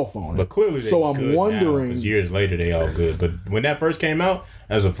signs off on it. But clearly, so I'm wondering. Now, years later, they all good. But when that first came out,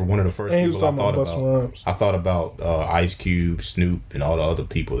 as for one of the first people I thought about Ice Cube, Snoop, and all the other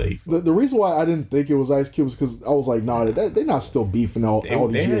people that he. The reason why I didn't think it was Ice Cube was because I was like, nah, they're not still beefing all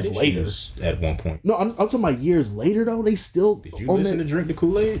these years later. At one point, no, I'm talking about years later though. They still. Did you listen to Drink the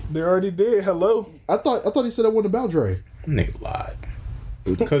Kool-Aid? They already did. Hello. I thought he said that wasn't about Dre. Nigga lied.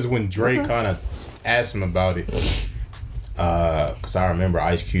 Because when Dre kind of asked him about it, because I remember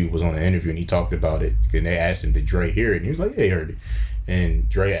Ice Cube was on an interview and he talked about it, and they asked him, did Dre hear it? And he was like, yeah, he heard it. And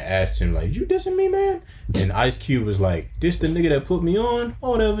Dre asked him, like, you dissing me, man? And Ice Cube was like, this the nigga that put me on? I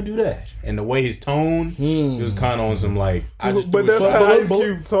would ever do that. And the way his tone, it was kind of on some like, I just. But that's how Ice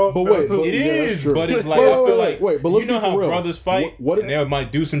Cube talk. But wait, it is. But it's like, I feel like, but let's, you know how brothers fight, and they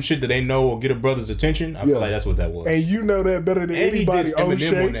might do some shit that they know will get a brother's attention. I feel like that's what that was. And you know that better than anybody. And he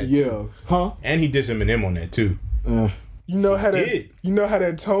dissed Eminem on that too. Huh? And he dissed Eminem on that too. You know how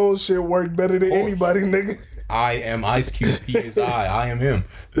that tone shit worked better than anybody, nigga. I am Ice Cube. He is I am him.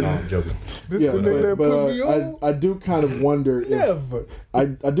 No, I'm joking. This the nigga that put me on. I do kind of wonder if I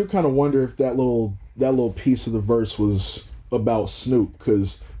do kind of wonder if that little piece of the verse was about Snoop,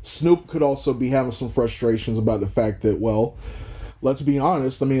 because Snoop could also be having some frustrations about the fact that, well, let's be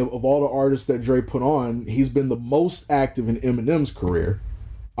honest. I mean, of all the artists that Dre put on, he's been the most active in Eminem's career.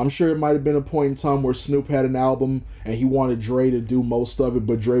 I'm sure it might have been a point in time where Snoop had an album and he wanted Dre to do most of it,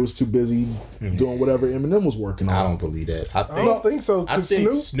 but Dre was too busy doing whatever Eminem was working on. I don't believe that. I don't think so. I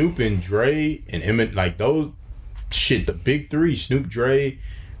think Snoop and Dre and Eminem, like those shit, the big three, Snoop, Dre,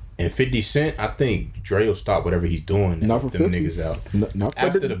 and 50 Cent, I think Dre will stop whatever he's doing and not for them 50. niggas out. Not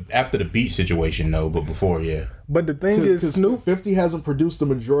after the beat situation, no, but before, yeah. But the thing is, Snoop 50 hasn't produced the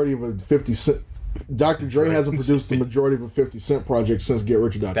majority of a 50 Cent. Dr. Dre hasn't produced the majority of a 50 Cent project since Get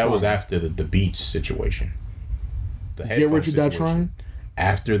Rich or Die Trying. That was after the Beats situation. Get Rich or Die Trying?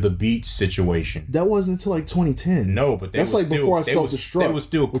 After the Beats situation. That wasn't until like 2010. No, but that's like before I Self-Destruct. They was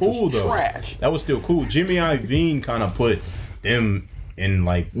still cool though. Trash. That was still cool. Jimmy Iovine kind of put them in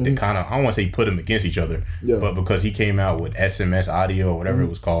like the kind of, I don't want to say put them against each other, but because he came out with SMS Audio or whatever it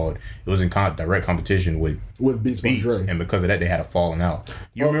was called, it was in direct competition with Beats by Dre. And because of that, they had a falling out.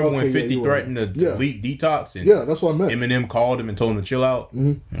 You remember when 50 threatened to delete Detox? And that's what I meant. Eminem called him and told him to chill out.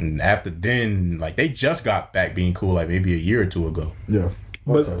 And after then, like they just got back being cool like maybe a year or two ago. Yeah.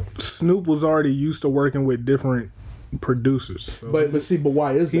 But Snoop was already used to working with different producers. So but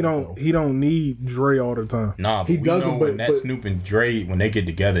why is that? He don't need Dre all the time. Nah, but he doesn't. But that Snoop and Dre, when they get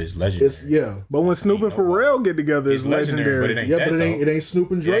together, it's legendary. But when Snoop and Pharrell get together, it's legendary. But it ain't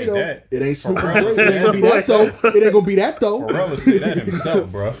Snoop and Dre though. It ain't Snoop and Dre. It ain't gonna be that though. It ain't gonna be that though. Pharrell will say that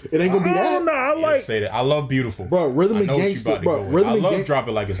himself, bro. It ain't gonna be that. No, I like say that. I love Beautiful, bro. Rhythm and Gangsta, bro. Rhythm and Gangsta. Drop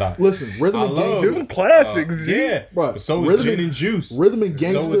It Like It's Hot. Listen, Rhythm and Gangsta, classics. Yeah, bro. So is Gin and Juice. Rhythm and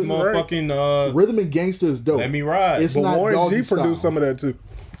Gangsta, so is motherfucking. Rhythm and Gangsta is dope. Let Me Ride. It's not Warren G Doggystyle. produced some of that too.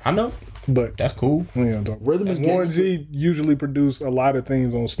 I know, but that's cool. Rhythm and Warren Gangsta. G usually produce a lot of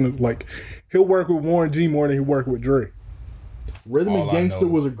things on Snoop. Like he'll work with Warren G more than he work with Dre. Rhythm and Gangsta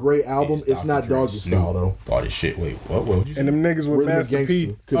was a great album. It's not Doggystyle though. All this shit. Wait, what? And them niggas with Master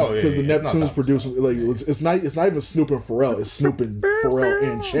P. Because the Neptunes produce like it's not even Snoop and Pharrell. It's Snoop and Pharrell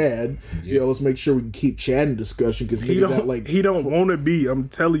and Chad. Yeah, let's make sure we can keep Chad in discussion because he don't want to be. I'm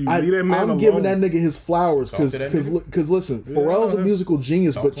telling you, leave that man alone. Giving that nigga his flowers because listen, Pharrell's a musical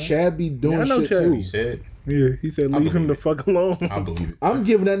genius, but Chad be doing shit too. He said. Yeah, he said leave him the fuck alone. I believe it. I'm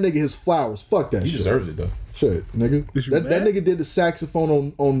giving that nigga his flowers. Fuck that shit. He deserves it though. Shit, nigga. That nigga did the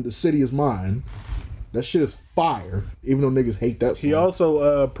saxophone on The City Is Mine. That shit is fire. Even though niggas hate that song. He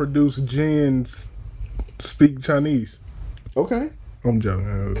also produced Jin's Speak Chinese. Okay. I'm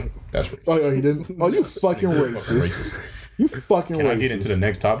joking. That's racist. Oh, he didn't? Oh, you fucking racist. You fucking racist. Can I get into the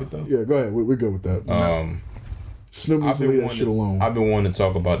next topic though? Yeah, go ahead. We're good with that. Snoop needs to leave that shit alone. I've been wanting to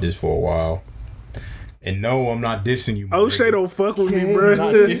talk about this for a while. And no, I'm not dissing you. O'Shea don't fuck with me, bro. I'm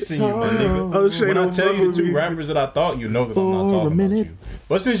not dissing you, my nigga. O'Shea don't fuck with me. When I tell you the two rappers that I thought, you know that I'm not talking about you.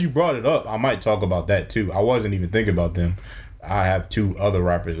 But since you brought it up, I might talk about that too. I wasn't even thinking about them. I have two other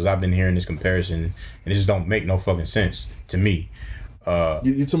rappers because I've been hearing this comparison and it just don't make no fucking sense to me.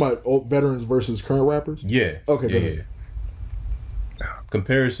 You talking about old veterans versus current rappers? Yeah. Okay. Yeah.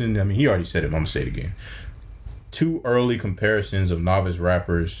 comparison. I mean, he already said it. I'm gonna say it again. Too early comparisons of novice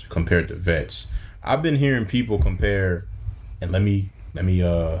rappers compared to vets. I've been hearing people compare, and let me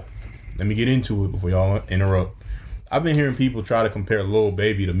get into it before y'all interrupt. I've been hearing people try to compare Lil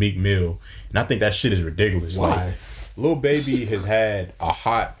Baby to Meek Mill, and I think that shit is ridiculous. Why? Like, Lil Baby has had a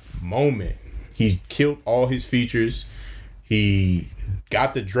hot moment. He's killed all his features. He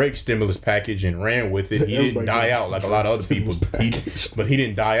got the Drake stimulus package and ran with it. He didn't die out like a lot of other people. But he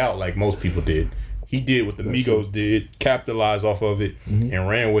didn't die out like most people did. He did what the Migos did, capitalized off of it, and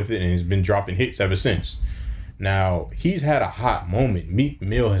ran with it, and has been dropping hits ever since. Now, he's had a hot moment. Meek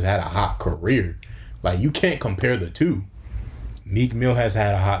Mill has had a hot career. Like, you can't compare the two. Meek Mill has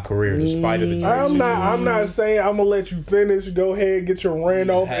had a hot career despite of the Drake. I'm not saying I'm gonna let you finish. Go ahead, get your rant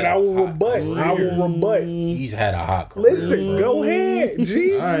off, and I will rebut. He's had a hot career. Listen, go ahead, G.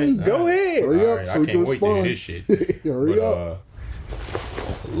 Go ahead. Hurry up, so we can I can't wait to respond. hear his shit. Hurry up.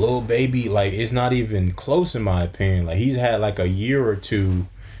 Lil Baby, like, it's not even close in my opinion. Like, he's had like a year or two.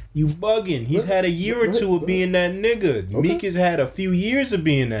 You bugging. He's had a year or two of being that nigga. Meek has had a few years of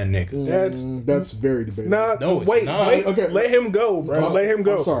being that nigga. That's very debatable. Nah, No, it's wait, not. wait. Okay. Let him go, bro. Let him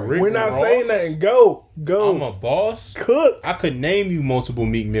go. I'm sorry. We're not Ross? saying nothing. Go. I'm a boss. Cook. I could name you multiple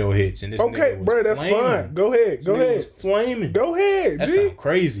Meek Mill hits, and this Okay, nigga was bro, that's flaming. fine. Go ahead. Go This nigga ahead. was flaming. Go ahead, That G. sounds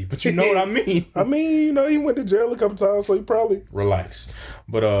crazy, but you know what I mean. I mean, you know, he went to jail a couple times, so he probably. Relax.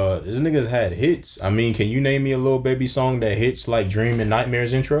 But this nigga's had hits. I mean, can you name me a Lil Baby song that hits like Dream and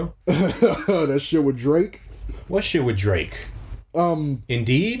Nightmares intro? That shit with Drake. What shit with Drake?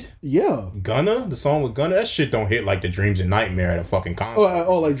 Indeed? Yeah. Gunna? The song with Gunna? That shit don't hit like the Dreams and Nightmare at a fucking concert.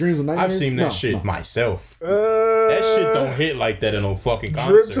 Like Dreams and Nightmares? I've seen that No, shit no. myself. That shit don't hit like that in no fucking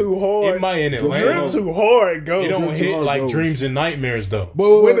concert. Drip too hard. It might in Atlanta. Drip too hard. Go. It don't Drip too hit hard like goes. Dreams and Nightmares though.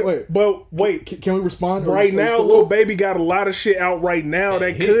 Wait. But wait. Can we respond? Or Right is it now, still Lil up? Baby got a lot of shit out right now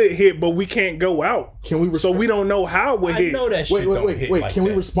that hit. could hit, but we can't go out. Can we So respond? we don't know how it would I hit. know that shit don't hit Wait. like Can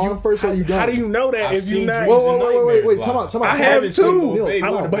we that. respond first? Or are you done? How do you know that I've if you seen not? Dreams and Wait. Nightmares Time live. out. I Time have out. too. Neil, Baby.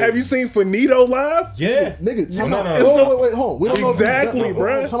 time out. But have you seen Finito live? Yeah. Nigga, time No, out. no. Wait, hold on. We don't know if he's Exactly, done.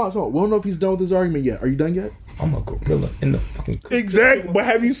 bruh. Time out. We don't know if he's done with his argument yet. Are you done yet? I'm a gorilla in the fucking Exactly. But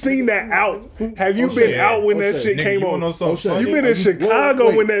have you seen that out? Have you been out when that shit Nigga, came you wanna on? know something shit. funny? You been in Chicago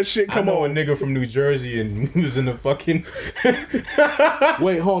wait. when that shit I come know on. a nigga from New Jersey and he was in the fucking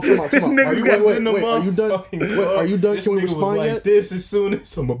Wait, hold on. Time out. Niggas Are you, was in the wait, are you done? motherfucking Wait, are you done? This Can we nigga was respond like yet? this as soon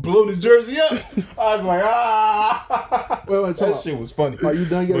as I'm gonna blow New Jersey up. I was like, Wait, time that out. shit was funny. Are you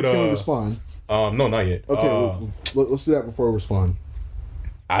done yet? Or But, can we respond? No, not yet. Okay, let's do that before we respond.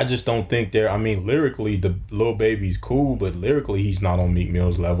 I just don't think I mean, lyrically, the Lil Baby's cool, but lyrically, he's not on Meek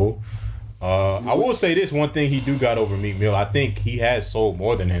Mill's level. I will say this one thing he do got over Meek Mill. I think he has sold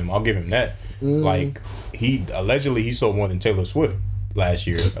more than him. I'll give him that. Like, he sold more than Taylor Swift last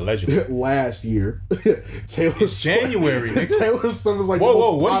year, allegedly. Last year, Taylor Swift. January, nigga. Taylor Swift was like, the Whoa,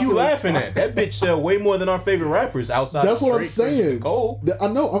 most what are you popular laughing at? That bitch sell way more than our favorite rappers outside. That's of what I'm Drake, Christian, saying. and Cole. I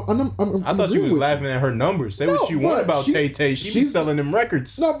know. I'm I thought you agreeing was with laughing at her numbers. Say what No, you want bruh, about she's- Tay-Tay. She be she's- selling them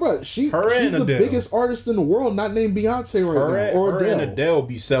records. No, bro, Her she's and the Adele. biggest artist in the world, not named Beyonce right Her, now, or her Adele. and Adele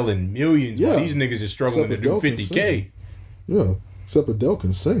be selling millions. Yeah. While these niggas is struggling Except to do Adele can 50K. Yeah, except Adele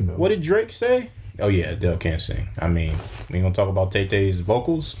can sing though. What did Drake say? Oh yeah, Adele can't sing. I mean, we gonna talk about Tay-Tay's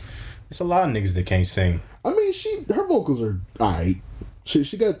vocals. It's a lot of niggas that can't sing. I mean, her vocals are alright.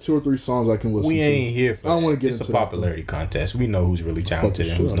 She got 2 or 3 songs I can listen to. We ain't here for I don't that. want to get It's into a popularity contest. We know who's really talented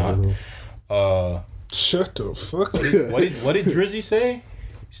and who's not. Shut the fuck up. What did Drizzy say?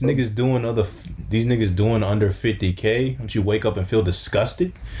 These niggas doing under 50K. Don't you wake up and feel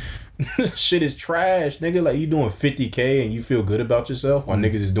disgusted? Shit is trash, nigga. Like, you doing 50K and you feel good about yourself while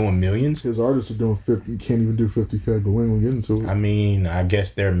niggas is doing millions. His artists are doing 50. Can't even do 50K, but we ain't gonna get into it. I mean, I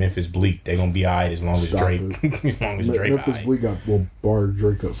guess they're Memphis Bleak. They gonna be alright as long as Stop Drake. As long as Drake. Memphis aight. Bleak bar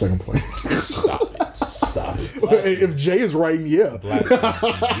Drake up second place. Stop it. If Jay is writing, yeah.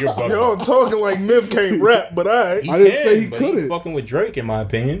 You're bugging. Yo, I'm talking like Myth can't rap, but I He I didn't can, say he but couldn't. fucking with Drake, in my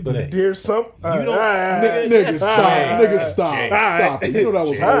opinion. But hey, there's some. you don't. Nigga, stop. Jay. Nigga, stop. Jay. Stop it. You know that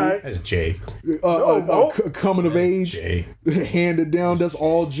was Jay. hard. That's Jay. Coming of age, Jay. handed down. That's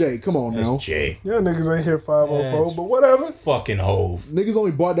all Jay. Come on now. That's Jay. Y'all niggas ain't here 504, That's but whatever. Fucking Hove. Niggas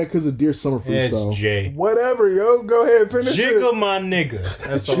only bought that because of Dear Summer That's freestyle. Jay. Whatever, yo. Go ahead, finish Jigga, it. my nigga.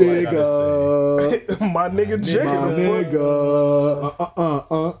 That's all I gotta say. Jigga, My nigga my Jigga.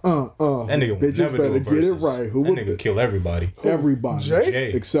 nigga. That nigga would Bitches never better do get it verses. right. Who That would nigga kill everybody. everybody?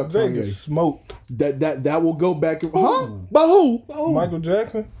 Jay? Except Jay Kanye. gets smoked. That will go back. Huh? By who? Michael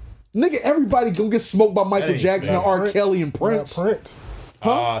Jackson? Nigga, everybody gonna get smoked by Michael ain't Jackson and fair. R. Kelly and Prince. Not Prince.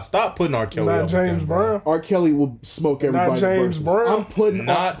 Stop putting R. Kelly Not up with James them, bro. Brown. R. Kelly will smoke everybody. Not James versus. Brown. I'm putting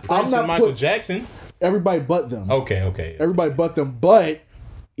Not Prince and Michael Jackson. Everybody but them. Okay. Everybody but them. But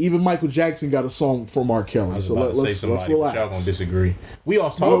even Michael Jackson got a song from R. Kelly. I was So about to say let's somebody, but relax. Y'all gonna disagree. We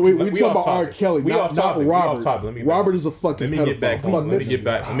off topic. We talking off about R. topic. Kelly, We off not topic. We Robert. off topic. Let me Robert is a fucking Let me get back. pedophile. On, let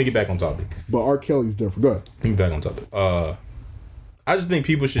me get back on topic. But R. Kelly's different. Go ahead. Let me get back on topic. I just think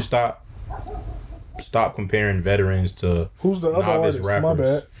people should stop comparing veterans to Who's the other novice artist? rappers. My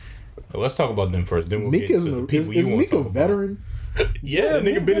bad. Let's talk about them first. Then we'll Meek get is to the people you want Meek to a talk about. veteran? Yeah, that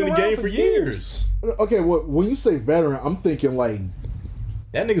nigga Meek been in the been game around for for years. Okay, well, when you say veteran, I'm thinking like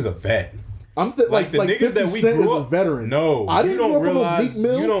That nigga's a vet. I'm Like the niggas 50 that we Cent grew is up. a veteran. No, I didn't you don't grow up on realize. Meek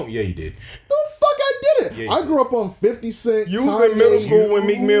Mill. You don't. Yeah, you did. No, fuck, I did it. Yeah, you I did. grew up on 50 Cent. You was in middle school when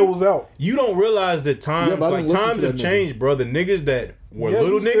Meek Mill was out. You don't realize that times Yeah, but I like didn't listen times to have that nigga. changed, bro. The niggas that were Yeah,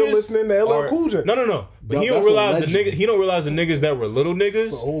 little you still niggas listening to LL Cool J. No. But No, he don't that's a realize the legend. nigga. He don't realize the niggas that were little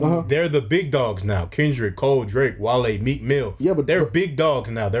niggas. Uh-huh. They're the big dogs now. Kendrick, Cole, Drake, Wale, Meek Mill. Yeah, but they're big dogs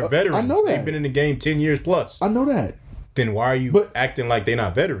now. They're veterans. I know that. They've been in the game 10 years plus. I know that. Then why are you But- acting like they're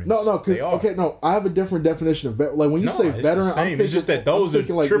not veterans? No, They are. okay, no. I have a different definition of veteran. Like when you No, say it's the veteran, I'm same. thinking, It's just that those I'm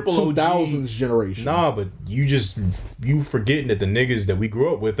thinking are like triple the OG. 2000s generation. Nah, but you forgetting that the niggas that we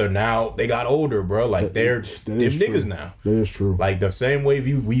grew up with are now they got older, bro. Like they're them is true. niggas now. That is true. Like the same way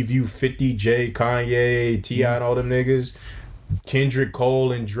we view 50, J, Kanye, T.I. and all them niggas. Kendrick,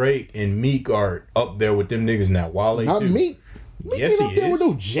 Cole, and Drake and Meek are up there with them niggas now. Wale Not too. Meek. Meek Yes, ain't he up there is. with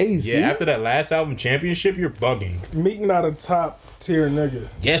no Jay-Z. Yeah, after that last album, Championship, you're bugging. Meek not a top tier nigga.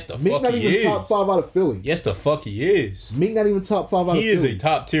 Yes, the Meek fuck not he even is. top 5 out of Philly. Yes, the fuck he is. Meek not even top 5 out of He is Philly. a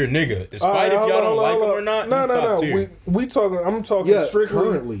top tier nigga. Despite All right, if y'all hold on, don't like hold him on. or not, No, he's no, top no. tier. We talking. I'm talking Yeah, strictly.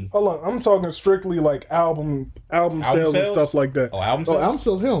 currently. Hold on. I'm talking strictly like album sales and sales? stuff like that. Oh, album Oh, sales? album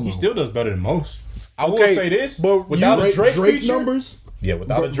sales, hell no. He still does better than most. I will Okay, say this, but without a Drake feature, numbers. yeah,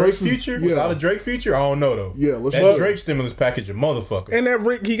 without a ver- Drake versus- feature, yeah. without a Drake feature, I don't know though. Yeah, let's that look. Drake stimulus package, a motherfucker. And that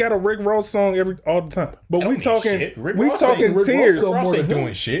Rick, he got a Rick Ross song all the time. But That we don't mean talking, shit. Rick we Ross talking ain't- Rick tiers. Ross Ross more ain't than him.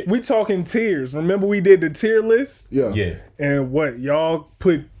 doing shit. We talking tiers. Remember we did the tier list, Yeah. Yeah, and what y'all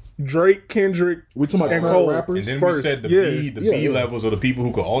put Drake, Kendrick, We talking about and current Cole. rappers? and then First, we said the yeah. B Yeah. levels of the people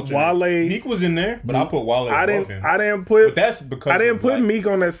who could alternate. Wale- Meek was in there, but I put Wale I above him. didn't put. But that's because I didn't of, put like, Meek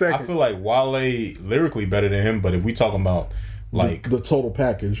on that I second. feel like Wale lyrically better than him, but if we talking about like the total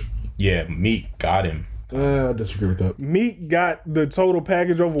package. yeah, Meek got him. I disagree with that. Meek got the total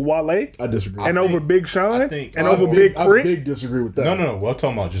package over Wale I disagree. and I over think- Big Sean I think- and I over big- Big I Crit. big disagree with that. No. We're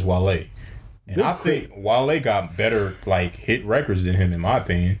talking about just Wale. And Big I think Wale got better like hit records than him in my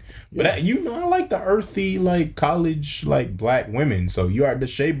opinion. But I like the earthy like college like black women. So you are the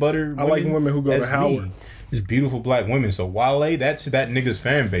Shea Butter. I like women who go to that's Howard. me. It's beautiful black women. So Wale, that's that nigga's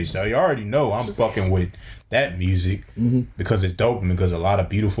fan base. So you already know I'm fucking with that music because it's dope and because a lot of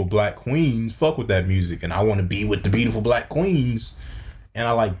beautiful black queens fuck with that music, and I want to be with the beautiful black queens. And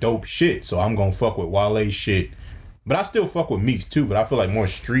I like dope shit, so I'm gonna fuck with Wale shit. But I still fuck with Meek too. But I feel like more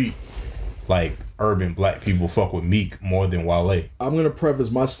street, like urban black people fuck with Meek more than Wale. I'm gonna preface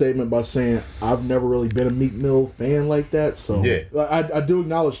my statement by saying I've never really been a Meek Mill fan like that. So Yeah. I do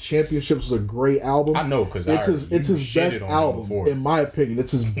acknowledge Championships was a great album. I know because it's his shitted best on him album before. in my opinion.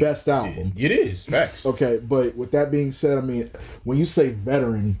 It's his best album. It is facts. Okay, but with that being said, I mean, when you say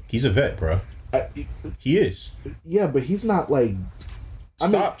veteran, He's a vet, bro. He is. yeah, but he's not like.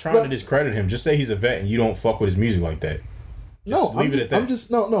 Stop trying to discredit him. Just say he's a vet and you don't fuck with his music like that. No, leave it at that. I'm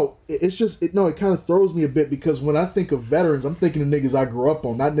just no. It's just it kind of throws me a bit because when I think of veterans, I'm thinking of niggas I grew up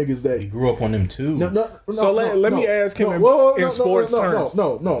on, not niggas that He grew up on them too. Let me ask him in sports terms.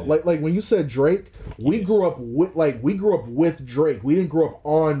 No. Like when you said Drake, we grew up with Drake. We didn't grow up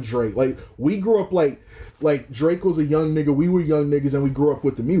on Drake. Like we grew up like Drake was a young nigga. We were young niggas, and we grew up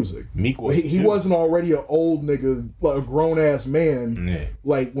with the music. Meek was He too. wasn't already an old nigga, like a grown ass man, Yeah.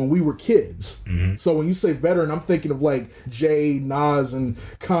 like when we were kids. So when you say veteran, I'm thinking of like Jay, Nas, and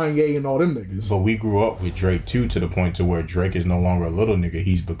Kanye, and all them niggas. But we grew up with Drake too, to the point to where Drake is no longer a little nigga.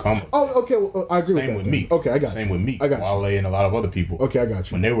 He's become. Oh, okay. Well, I agree with Same that. with then. Meek. Okay, I got Same you. with Meek. I got Wale and a lot of other people. Okay, I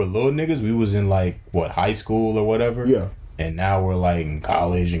got you. When they were little niggas, we was in like what, high school or whatever. Yeah. And now we're like in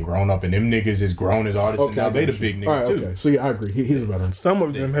college and grown up, and them niggas is grown as artists. And Okay, now I they the got big you. niggas All right, too. okay. So yeah, I agree. He's a veteran. Some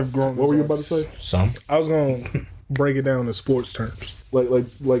of them have grown. What were you about to say? Some. I was going to break it down in sports terms.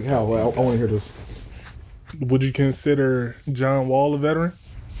 Like how? I want to hear this. Would you consider John Wall a veteran?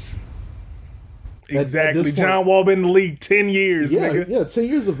 At Exactly. this point- John Wall been in the league 10 years, Yeah, nigga. yeah. 10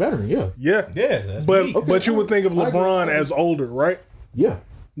 years of veteran. Yeah, Yeah. Yeah, that's But Meek. but you would think of I agree. LeBron as older, right? yeah.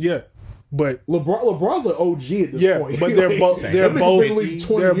 Yeah. But LeBron's an OG at this point. but they're both That nigga been in the league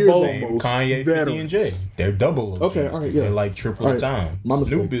 20 years almost. Kanye, 50, and Jay. They're double OGs. Okay, all right, yeah. They're like triple All right, time. my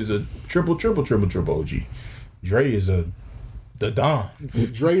mistake. Snoop is a triple OG. Dre is the Don.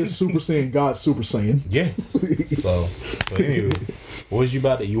 Dre is Super Saiyan God Super Saiyan. Yeah. So, but anyway, what was you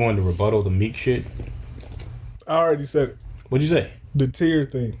about to? You wanted to rebuttal the Meek shit? I already said it. What'd you say? The tier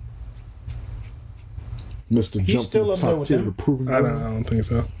thing. Mr. He's Jump still to the up there top with tier them? to prove I don't think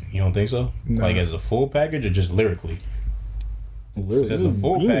so. You don't think so? No. Like as a full package or just lyrically? 'Cause as a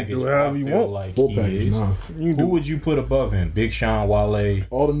full You can package, do I however you feel want. like Full he package, is. nah. Who would you put above him? Big Sean, Wale,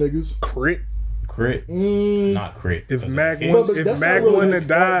 All the niggas. Crit. Crit? Not Crit. If 'cause of Mac hits. was- But if that's Mac not really wouldn't his have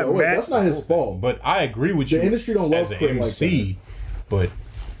died, fault, though. Wait, Mac- that's not his fault. But I agree with The you. industry don't love as an Crit like MC, but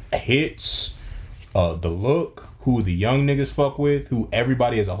hits, the look, who the young niggas fuck with, who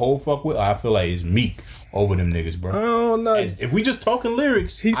everybody as a whole fuck with, I feel like is Meek over them niggas, bro. I don't know. If we just talking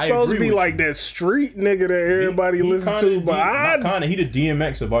lyrics, He's I supposed to agree be with like you. that street nigga that everybody He listens kinda to, but he the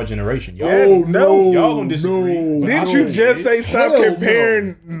DMX of our generation. Y'all, Oh, no. y'all gonna disagree. no. but I Didn't you don't- just say stop Hell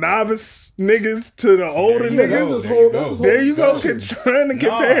comparing novice niggas to the older you Yeah, niggas? that's niggas? his There whole. you That's go. his whole There you go, discussion. trying to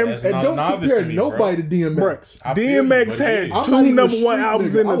compare him. that's And not don't novice compare to me, nobody to DMX. I feel you, DMX but it had is. I'm two not even a number one street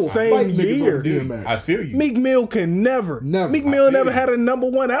albums nigga. in I the will same fight niggas year. over DMX. I feel you. Meek Mill can never. Never. Meek I Mill feel never you. had a number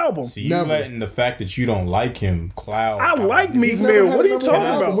one album. See, you Never. letting the fact that you don't like him cloud. I like Meek He's never Mill. had What a are you number one talking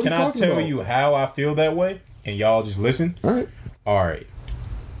album. about? What Can are I you talking tell about? you how I feel that way? And y'all just listen? All right. All right.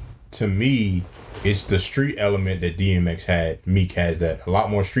 To me, it's the street element that DMX had. Meek has that. A lot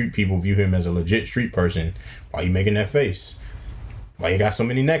more street people view him as a legit street person. Why you making that face? Why you got so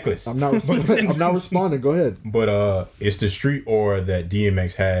many necklaces? I'm not responding. I'm not responding. Go ahead. But it's the street aura that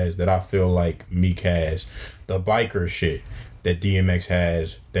DMX has that I feel like Meek has. The biker shit that DMX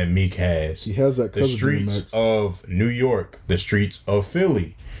has that Meek has. He has that The because of streets DMX. of New York, the streets of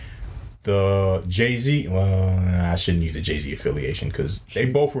Philly, the Jay-Z. Well, I shouldn't use the Jay-Z affiliation because they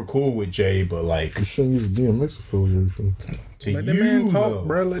both were cool with Jay, but like You shouldn't use the DMX affiliation. to Let you, the man talk, though.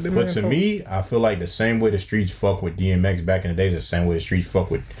 bro. Let the But man to talk. me, I feel like the same way the streets fuck with DMX back in the days, the same way the streets fuck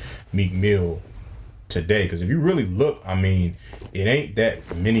with Meek Mill today. Because if you really look, I mean, it ain't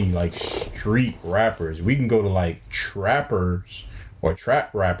that many like street rappers. We can go to like trappers or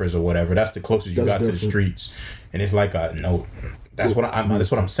trap rappers or whatever. That's the closest you That's got to the different. streets, and it's like a no. That's what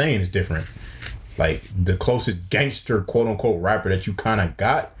that's what I'm saying is different. Like the closest gangster quote unquote rapper that you kind of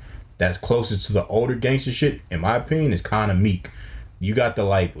got that's closest to the older gangster shit, in my opinion, is kind of Meek. You got the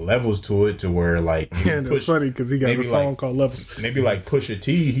like levels to it to where like Yeah, that's funny because he got a maybe song like- called Levels. maybe like Pusha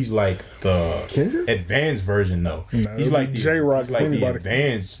T, he's like the Kendrick? advanced version though. Nah, He's it'd like be the J-Rock, he's like the anybody.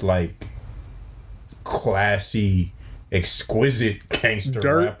 advanced like classy, exquisite gangster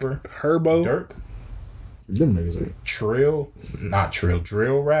Dirk, rapper. Herbo. Dirk, Them niggas ain't. drill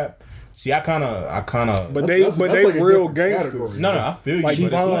rap. See, I kind of. But That's they like a real different gangsters. category. No, I feel you. Like but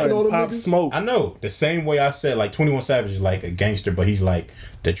it's Vaughn, like- all them Pop niggas? Smoke. I know the same way I said like 21 Savage is like a gangster, but he's like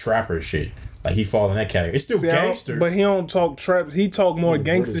the trapper shit. Like he fall in that category. It's still See, I don't- gangster. but he don't talk trap. He talk more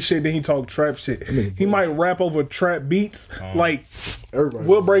gangster British. shit than he talk trap shit. nigga He might rap over trap beats. Like Everybody.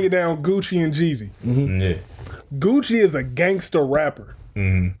 we'll break it down. Gucci and Jeezy. yeah, Gucci is a gangster rapper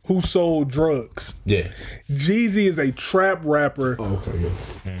who sold drugs. yeah, Jeezy is a trap rapper Oh, okay,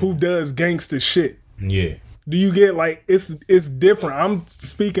 yeah. who does gangster shit. yeah. Do you get like it's different? I'm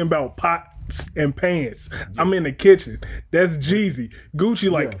speaking about pots and pans. I'm in the kitchen. That's Jeezy.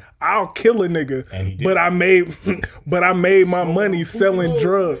 Gucci like Yeah. I'll kill a nigga, And he did. but I made my money selling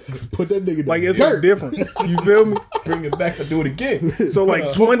drugs. Put that nigga Like in it's the a dirt. difference. You feel me? Bring it back and do it again. So like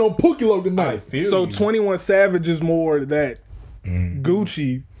Smoking on Pookie Low I tonight. feel so you. 21 Savage is more that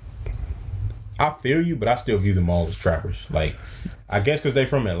Gucci. I feel you, but I still view them all as trappers. Like, I guess because they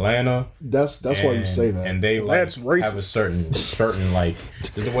from Atlanta. That's why you say that. And they like That's have racist. a certain like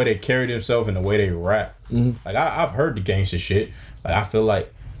just the way they carry themselves and the way they rap. Like I've heard the gangster shit. Like I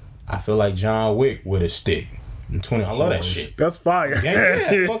feel like John Wick with a stick. And 20. I love that shit. That's fire.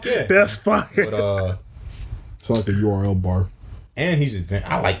 Yeah, fuck yeah. That's fire. But Sounds like a URL bar. and he's advanced.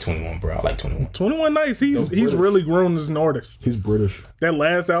 I like 21, bro. I like 21. 21 Nights. He's British. really grown as an artist. He's British. That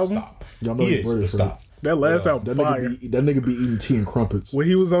last album. Stop. Y'all know He he's is, British, but right? stop. That last album That fire. nigga be eating tea and crumpets. When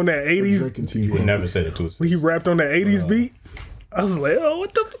he was on that 80s, Drinking tea. He and would never crumpets. say that to his when he face. rapped on that 80s beat, I was like, oh,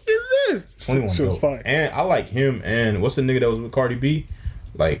 what the fuck is this? 21 Shit was dope. fire. And I like him and what's the nigga that was with Cardi B?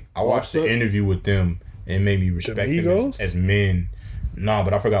 Like I watched the Offset? interview with them and it made me respect them Migos? as men. Nah,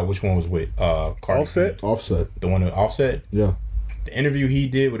 but I forgot which one was with Cardi Offset? B. Offset. The one with Offset. Yeah. The interview he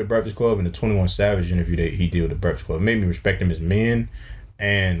did with the Breakfast Club and the 21 Savage interview that he did with the Breakfast Club made me respect them as men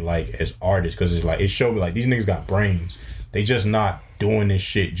and like as artists because it's like it showed me like these niggas got brains. they just not doing this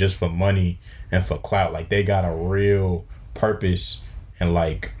shit just for money and for clout. Like, they got a real purpose and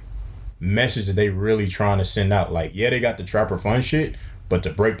like message that they really trying to send out. Like, yeah, they got the trapper fun shit, but to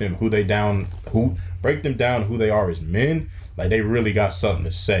break them who they down who they are as men, like, they really got something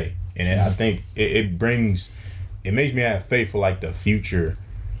to say. And I think it makes me have faith for like the future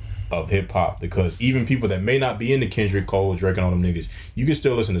of hip hop, because even people that may not be into Kendrick, Cole, Drake, and all them niggas, you can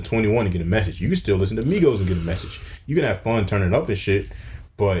still listen to 21 and get a message. You can still listen to Migos and get a message. You can have fun turning up and shit,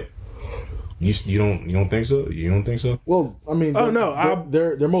 but you don't think so? You don't think so? Well, I mean,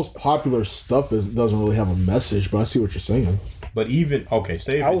 their most popular stuff doesn't really have a message, but I see what you're saying. But even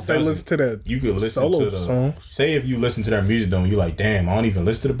say if I would say listen to that. You could listen solo to the songs. Say if you listen to their music though, and you like, damn, I don't even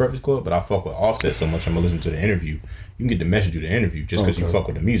listen to the Breakfast Club, but I fuck with Offset so much, I'm gonna listen to the interview. You can get the message through the interview just because you fuck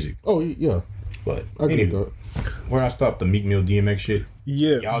with the music. Oh yeah. But I get anyway, where I stopped the Meek Mill DMX shit.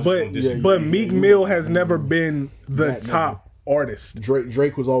 Yeah, but Meek Mill has never been the top artist.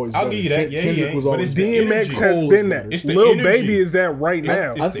 Drake was always. I'll give you that. Kendrick was always. DMX has been that. Lil Baby is that right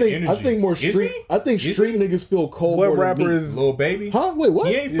now. I think more street. I think street niggas feel cold. What rapper is Lil Baby? Huh? Wait, what?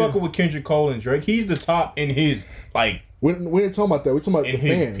 He ain't fucking with Kendrick, Cole, and Drake. He's the top in his like. We ain't talking about that. We're talking about in the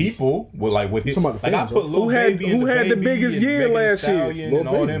his fans. People with his. Like I put Lil Baby who had the biggest year last year? And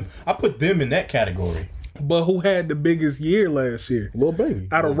all them. I put them in that category. But who had the biggest year last year? Lil Baby.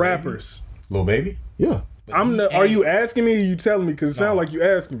 Out of rappers. Lil Baby? Yeah. Are you asking me or you telling me? Because it sounds like you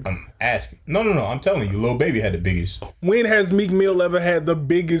asking me. I'm asking. No. I'm telling you, Lil Baby had the biggest. When has Meek Mill ever had the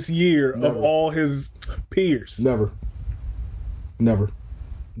biggest year of all his peers? Never.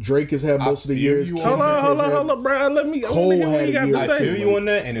 Drake has had most of the years. Hold on, bro. Let me. Cole hear what had you got a year. to I say. feel you on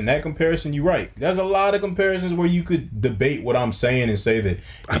that, and in that comparison, you're right. There's a lot of comparisons where you could debate what I'm saying and say that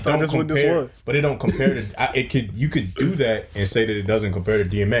I thought that's what this was, but it don't compare to. You could do that and say that it doesn't compare to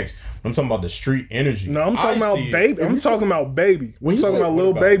DMX. I'm talking about the street energy. No, I'm talking about Baby. I'm talking about Baby. I'm talking about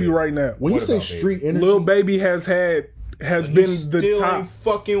Lil Baby right now. When you say street energy, Lil Baby has been the top. Ain't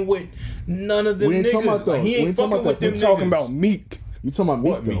fucking with none of them we ain't niggas. talking about those. He ain't fucking with them. We're talking about Meek. You talking about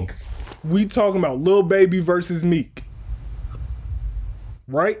what Meek? We talking about Lil Baby versus Meek,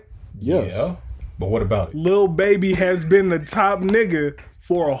 right? Yes. Yeah. But what about it? Lil Baby has been the top nigga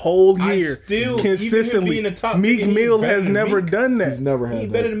for a whole year, consistently. Even being the top Meek nigga, Mill has never done that. He's never had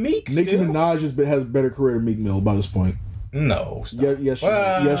that. Better than Meek. Nicki Minaj has a better career than Meek Mill by this point. No. Yes, she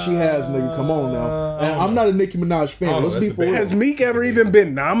has, nigga. Come on now. And I'm not a Nicki Minaj fan. Let's be for real. Has Meek ever even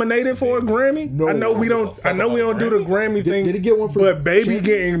been nominated for a Grammy? No. I know we don't do the Grammy thing. Did he get one for? But Baby Champions?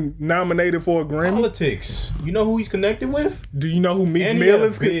 getting nominated for a Grammy. Politics. You know who he's connected with? Do you know who Meek And Mill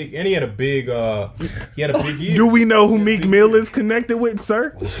is? and he had a big year. Do we know who Meek Mill is connected with,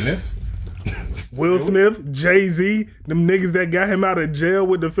 sir? Smith? Will Smith, Jay-Z, them niggas that got him out of jail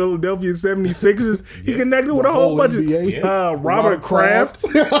with the Philadelphia 76ers. He connected with a whole bunch of Robert Kraft.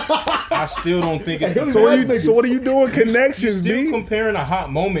 I still don't think it's So what are you doing connections, You're still B? comparing a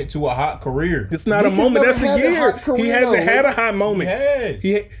hot moment to a hot career. It's not Meek a moment, has that's never a had a year. hot career, He hasn't though. had a hot moment.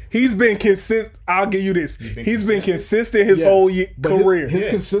 He has. He's been consistent. I'll give you this. He's been consistent his whole career. His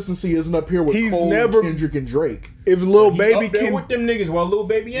consistency isn't up here with Cole, and Kendrick, and Drake. If Lil He Baby up there can, with them niggas while Lil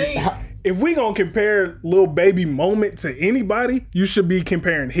Baby ain't. if we gonna compare Lil Baby moment to anybody, you should be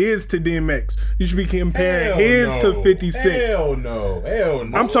comparing his to DMX. You should be comparing his to 50 Cent. Hell no.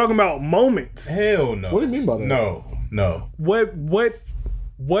 I'm talking about moments. Hell no. What do you mean by that? No.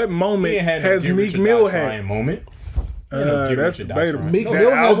 What moment He ain't had no has Get Meek Rich or Mill Die had? Trying moment. That's debatable. Meek That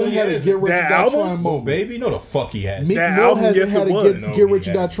Mill hasn't album? had a Get Rich or That Die album? Trying Lil moment. Baby? No, the fuck he has. Meek That Mill album, hasn't yes, had it a was. Get Rich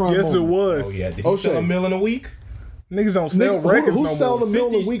or Die Trying Yes, it moment. was. Oh yeah. Did he sell a mill in a week? Niggas don't sell records who no sell more. the mill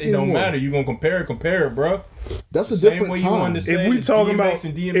in a week It don't anymore? matter. You gonna compare it, bro. That's a Same different way you time. wanted to say If we that talking DMX about,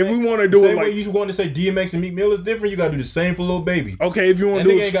 and DMX, if we want to do it same way like, you want to say DMX and Meek Mill is different, you gotta do the same for Lil Baby. okay, if you want That to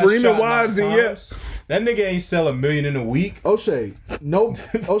do nigga it ain't got streaming shot wise, 9 then times. That nigga ain't sell $1 million in a week. O'Shea, hold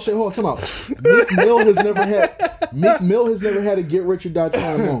on, time out. Meek Mill has never had a Get Rich or Die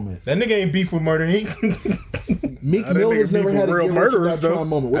Trying moment. That nigga ain't beef with Murder Inc. Meek Mill has never had a real Get Rich or Die murderers, though. Trying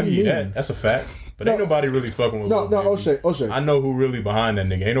moment. What I do you get mean? that. That's a fact. But ain't nobody really fucking with No, Lil Baby. O'Shea. I know who really behind that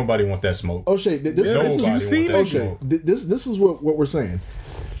nigga. Ain't nobody want that smoke. O'Shea, this is Nobody want that O'Shea. smoke. This is what we're saying.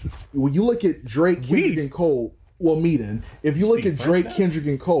 When you look at Drake, Kendrick, and Cole, well, Meaden. If you look at Drake, Kendrick,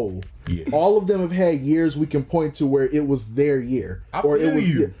 and Cole, all of them have had years we can point to where it was their year. I feel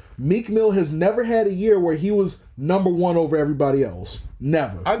you. Meek Mill has never had a year where he was #1 over everybody else.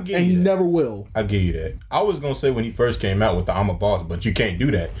 Never. And he never will. I give you that. I was gonna say when he first came out with the I'm a Boss, but you can't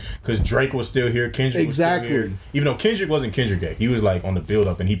do that because Drake was still here, Kendrick was still here. Even though Kendrick wasn't Kendrick yet, he was like on the build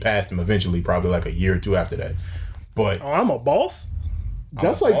up, and he passed him eventually, probably like a year or two after that. But I'm a boss.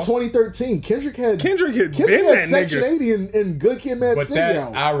 That's like 2013. Kendrick had been that nigga. Section 80 and Good Kid, Mad But City that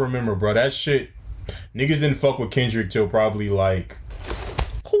out. I remember, bro. That shit, niggas didn't fuck with Kendrick till probably like.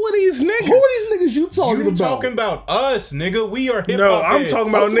 Who are these niggas? Who are these niggas you talking about? You talking about us, nigga? We are hip hop. No, I'm talking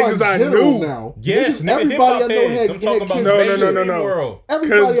about niggas I knew. Now. Yes, niggas, everybody I know had. I'm talking about no. World.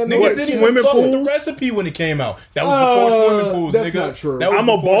 Everybody I know niggas had didn't swimming even fuck with the pools? recipe when it came out. That was before swimming pools, that's nigga. not true. That was I'm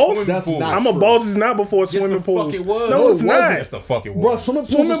a before boss. swimming That's pools. not I'm a true. boss is not before Yes, swimming the pools. fuck it was. No, it's it not. wasn't. Yes, the fuck it was. Bro, Swimming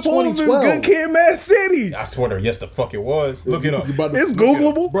Pools Swimming was pools is 2012. Good Kid, Mad City. I swear to yes, the fuck it was. Look it up. It's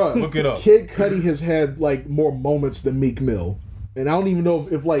Googleable. Bro, Look it up. Kid Cudi has had like more moments than Meek Mill. And I don't even know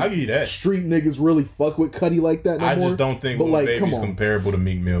if I like give you that. street niggas really fuck with Cudi like that no I more. just don't think but Lil like, Baby's come on. comparable to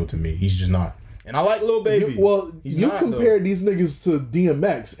Meek Mill to me. He's just not. And I like Lil Baby. He's you not, compared though. these niggas to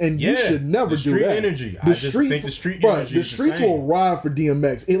DMX, and you Yeah, should never the do street that. energy. I just think the street bro, energy the is the streets same. will ride for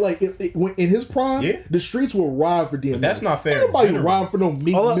DMX. When in his prime, Yeah. the streets will ride for DMX. that's not fair Ain't nobody in general. ride for no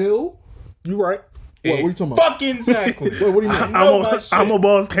Meek Hold up. Mill. You right. What are you talking about? Fucking exactly. Wait, what do you mean? I know my shit. I'm a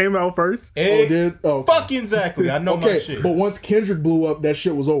boss came out first. Oh, did? Oh, okay. Fucking exactly. I know my Okay, shit. but once Kendrick blew up, that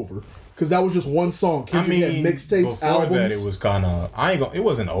shit was over. Because that was just one song. Kendrick had mixtapes, before albums. that, it was kind of. It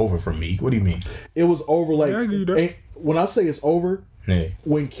wasn't over for Meek. What do you mean? It was over like. Yeah, I agree with that. When I say it's over, Yeah.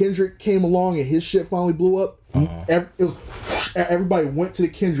 when Kendrick came along and his shit finally blew up, everybody went to the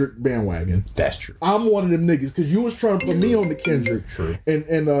Kendrick bandwagon. That's true. I'm one of them niggas because you was trying to put me on the Kendrick. True. And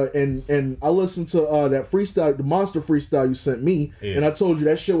I listened to that freestyle, the monster freestyle you sent me, Yeah. and I told you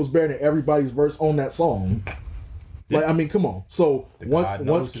that shit was better than everybody's verse on that song. Like, I mean, come on. So once God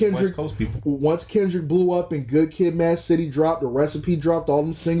knows his Kendrick West Coast people. once Kendrick blew up and Good Kid, Mad City dropped, the recipe dropped, all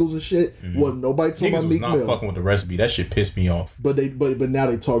them singles and shit. Well, nobody talking Niggas about was Meek not Mill. fucking with the recipe. That shit pissed me off. But now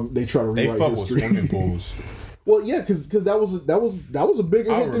they try to They rewrite fuck with history. swimming pools. Well, yeah, because that was a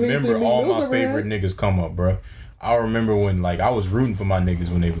bigger I hit than anything remember Meek all Mill's my ever favorite had. niggas come up, bro. I remember when like I was rooting for my niggas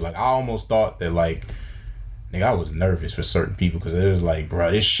when they was like. I almost thought that like. Nigga, I was nervous for certain people because it was like,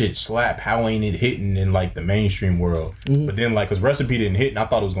 bro, this shit slap. How ain't it hitting in like the mainstream world? But then like, cause Recipe didn't hit, and I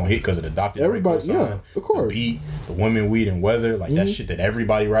thought it was gonna hit because of the Dr. Dre Everybody, cosign, yeah, of course. the beat, the women, weed, and weather, like that shit that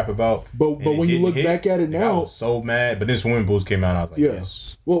everybody rap about. But And it when you didn't look hit. back at it Nigga, I now- was so mad. But then Swimming Pools came out, and I was like, Yeah. yes.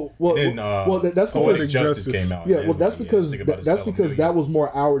 Well, Then that's Poetic because Justice came out. yeah, and well, that's everybody, because nigga about to that's sell a because million. that was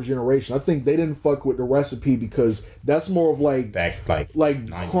more our generation. I think they didn't fuck with the Recipe because that's more of like back like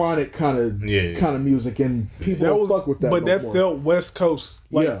 90s. chronic kind of music, and people That don't was, fuck with that. but no that more. felt West Coast.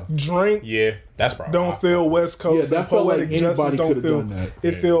 Like Yeah. Drink Yeah, that's probably don't feel West Coast. Yeah, that and felt like Poetic Justice anybody don't could've feel. done that.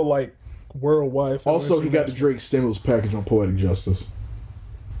 It feel like worldwide. feel Also, he got the international. Drake stimulus package on Poetic Justice.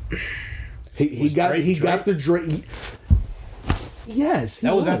 He Was got Drake? the Drake. Yes, he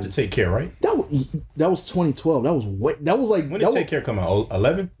That was after Take Care, right? That was 2012. That was like When did Take Care come out?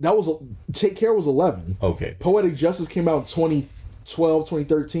 11? That was Take Care was 11. Okay. Poetic Justice came out in 2012,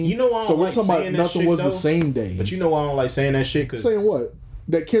 2013. You know why I So don't we're like talking about saying that nothing shit, was though? the same day. But you know why I don't like saying that shit? Cause saying what?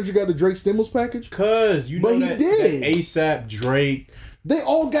 That Kendrick got the Drake stimulus package? Cause you know But he that, did. that ASAP, Drake, They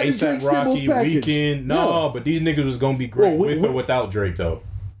all got the Drake ASAP stimulus Rocky, package. Weekend. No, Yeah. but these niggas was gonna be great Well, with or without Drake though.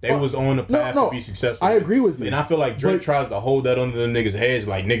 They was on the path no, to be successful. I agree with you. And I feel like Drake But- tries to hold that under them niggas' heads,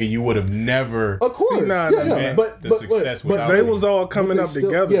 like nigga, you would have never. Of course, nah, yeah, nah, yeah. man, But the success without They it. was all but coming they up still-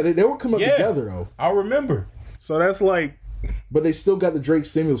 together. Yeah, they were coming up Yeah. together though. I remember, So that's like, But they still got the Drake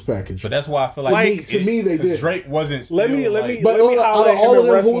stimulus package. but that's why I feel like to me, they 'cause did. Drake wasn't. Still Let me- But let me out holler of at all him of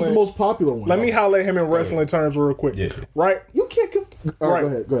in them, who was the wrestling. most popular one? let me holler at him in wrestling terms real quick. Yeah. Right? You can't. All right,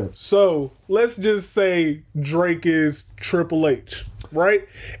 Right. go ahead. So let's just say Drake is Triple H, right?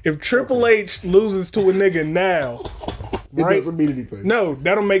 If Triple H loses to a nigga now, It right? doesn't mean anything. No,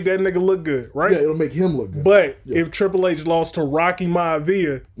 that'll make that nigga look good, right? Yeah, it'll make him look good. But if Triple H lost to Rocky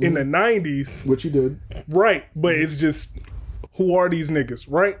Maivia in the 90s, Which he did. right? But it's just, who are these niggas,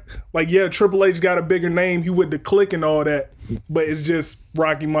 right? Like, yeah, Triple H got a bigger name, he with the click and all that, but it's just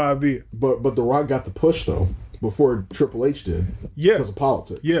Rocky Maivia. But The Rock got the push though before Triple H did. Yeah. Because of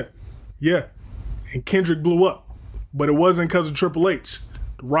politics. Yeah. And Kendrick blew up, but it wasn't because of Triple H.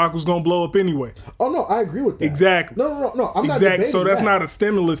 The Rock was gonna blow up anyway. Oh no, I agree with that. Exactly. No. I'm not Exactly. debating So that's that. not a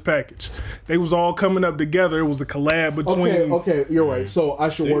stimulus package. They was all coming up together. It was a collab between. Okay, you're right. So I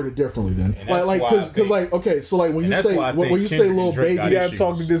should word it differently then. And that's why I Because think- okay, so like when and you that's say why I think when you say Kendrick Lil and Drake Baby, got You gotta issues.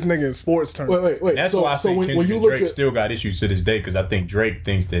 talk to this nigga in sports terms. wait. That's So why I think when Kendrick you and look Drake at still got issues to this day because I think Drake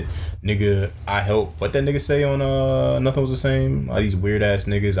thinks that nigga I help. What that nigga say on Nothing Was the Same? All these weird ass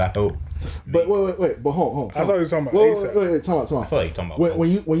niggas I help. but wait, but hold on. I thought he was talking about Wait, ASAP. wait, time out. I feel like you talking about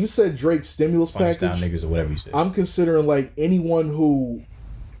When you said Drake's stimulus funny style package, niggas or whatever you said. I'm considering like anyone who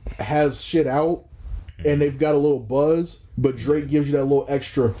has shit out and they've got a little buzz, but Drake gives you that little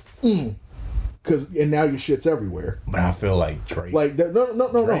extra. and now your shit's everywhere. But I feel like Drake. Like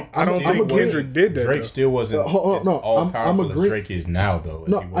no. I don't think Kendrick did that. Drake still wasn't all powerful as Drake is now, though.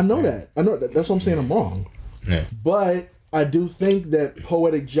 No, I know that. That's what I'm saying. I'm wrong. Yeah. But I do think that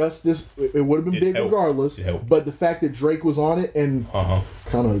Poetic Justice, it would have been big regardless. But the fact that Drake was on it and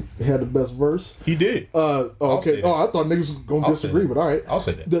kind of had the best verse, he did. Okay. Oh, I thought niggas was gonna disagree, but all right. I'll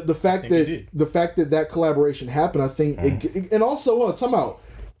say that. The fact that collaboration happened, I think, and also time out.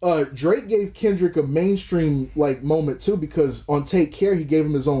 Drake gave Kendrick a mainstream like moment too, because on Take Care he gave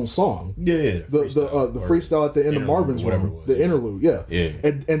him his own song. Yeah, the freestyle at the end of Marvin's Room, the interlude. Yeah.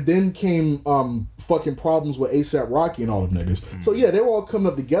 And then came fucking problems with ASAP Rocky and all them niggas. So yeah, they were all coming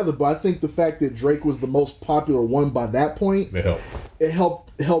up together. But I think the fact that Drake was the most popular one by that point, it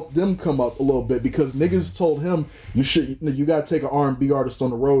helped them come up a little bit, because niggas told him you gotta take an R&B artist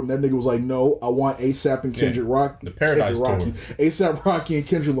on the road, and that nigga was like, no, I want ASAP and Kendrick Rocky. The Paradise Tour. ASAP Rocky and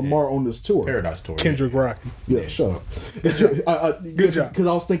Kendrick Lamar on this tour. Paradise Tour. Kendrick Rocky. Yeah, shut up. Good job. Because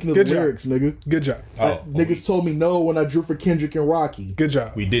I was thinking of the lyrics, nigga. Good job. Niggas told me no when I drew for Kendrick and Rocky. Good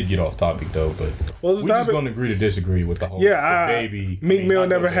job. We did get off topic though, but we're just going to agree to disagree with the whole baby. Meek Mill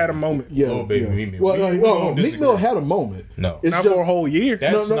never had a moment. Yeah, Lil Baby, Meek Mill. Well, Meek Mill had a moment. No, it's not just, for a whole year.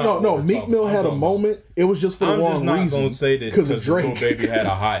 No. Meek Mill had a moment. It was just for the wrong reason. I'm just not going to say that because Lil Baby had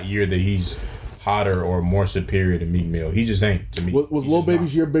a hot year that he's hotter or more superior to Meek Mill. He just ain't to me. Was Lil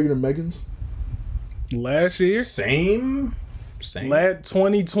Baby's year bigger than Megan's? Last year? Same.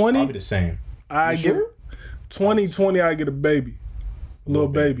 2020? Probably the same. I get 2020. I get a baby, Lil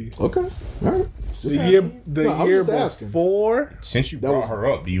Baby. Okay, all right. The year before. Since you brought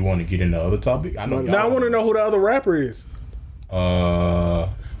her up, do you want to get into the other topic? I know. Now I want to know who the other rapper is.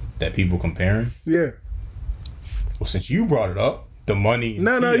 That people comparing. Yeah. Well, since you brought it up, the money.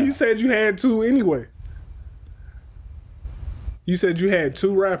 No, you said you had two anyway. You said you had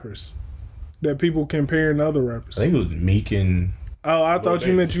two rappers that people comparing to other rappers. I think it was Meek and. Oh, I thought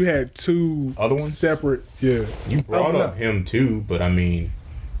you meant you had two other ones separate. Yeah, you brought up him too, but I mean,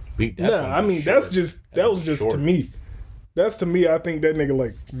 that was just to me. That's to me. I think that nigga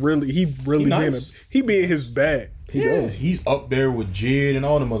like he be in his bag. He does. He's up there with Jid and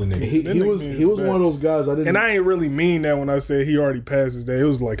all them other niggas. He was one of those guys I didn't. And I ain't really mean that when I said he already passed his day. It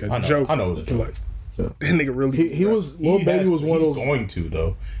was like a joke. I know it was a joke. Like, that nigga really. He was. Lil Baby was one of those. He's going to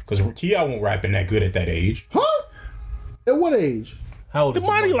though, because T.I. won't rapping that good at that age. Huh? At what age? How old is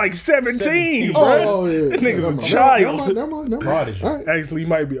Damani like 17, bro. Oh, yeah. That nigga's a child. Never mind. Prodigy. Right. Actually, he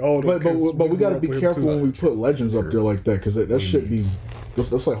might be older. But we got to be careful when we put legends up there like that, because that should be.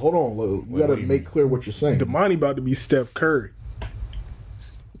 That's like, hold on. You got to make clear what you're saying. Damani about to be Steph Curry.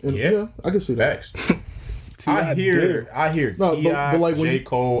 Yeah, I can see that. Facts. I hear T.I., like J.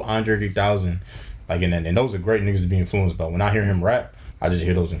 Cole, Andre 3000, like and those are great niggas to be influenced by. When I hear him rap, I just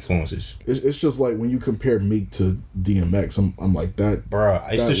hear those influences. It's just like when you compare Meek to DMX, I'm like that.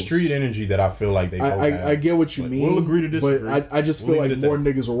 Bruh, it's the street energy that I feel like they both have. I get what you mean. We'll agree to disagree. But I just feel like more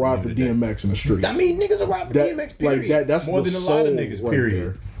niggas will ride for DMX in the streets. I mean, niggas will ride for DMX, period. Like that's more than a lot of niggas,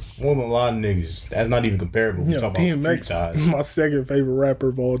 period. More than a lot of niggas. That's not even comparable. We talking about street ties. My second favorite rapper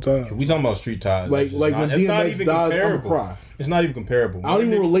of all time. If we talking about street ties. Like when DMX dies, I'm gonna cry. It's not even comparable. I don't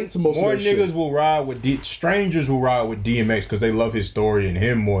even relate to most of that shit. More niggas will ride with strangers will ride with DMX because they love his story and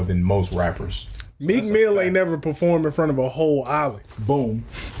him more than most rappers. Meek Mill ain't never performed in front of a whole alley. Boom.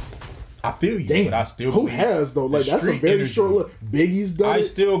 I feel you, damn, but I still who has though? Like that's a very short look. Biggie's done. I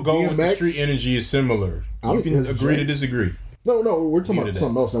still go with the street energy is similar. You can agree to disagree. No, we're talking about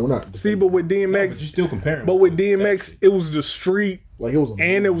something else. No, we're not. See, but with DMX, but you still comparing. But with DMX, it was the street, like it was,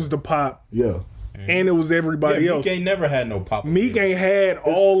 and it was the pop, yeah, and it was everybody else. Meek ain't never had no pop. Meek ain't had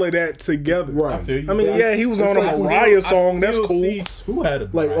all of that together. Right. I feel you. I mean, yeah, he was on a Mariah song. That's cool. Who had a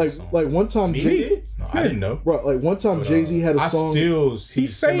Mariah song? Like one time, I didn't know. Right, like one time, Jay-Z had a song.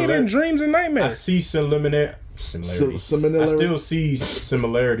 He's saying in Dreams and Nightmares. I see similarities. I still see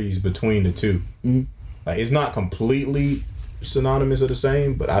similarities between the two. Mm-hmm. Like it's not completely synonymous or the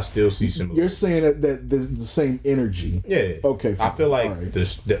same, but I still see similarities. You're saying that the same energy. Yeah. Okay. I feel like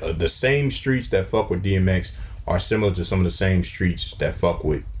the same streets that fuck with DMX are similar to some of the same streets that fuck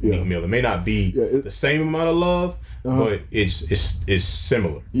with Meek Mill. It may not be the same amount of love, but it's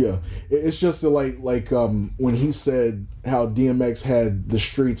similar. Yeah, it's just like when he said how DMX had the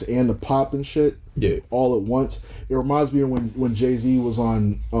streets and the pop and shit, all at once. It reminds me of when Jay-Z was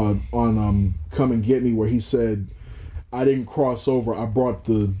on Come and Get Me, where he said, "I didn't cross over. I brought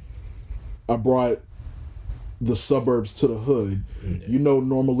the suburbs to the hood. You know,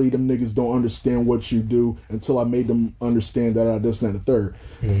 normally them niggas don't understand what you do until I made them understand that this and that and the third.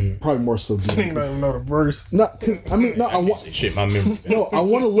 Probably more so. I don't even know the verse. Not because I mean, no, I want shit. My memory. No, I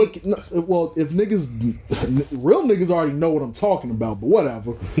want to look. Well, if niggas, real niggas already know what I'm talking about, but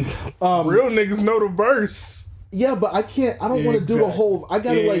whatever. Real niggas know the verse. Yeah, but I can't. I don't want to do the whole. I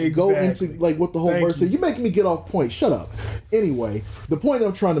gotta go into like what the whole verse is. You're making me get off point. Shut up. Anyway, the point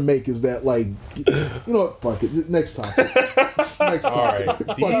I'm trying to make is that like, you know what? Fuck it. Next topic. Next topic. All right.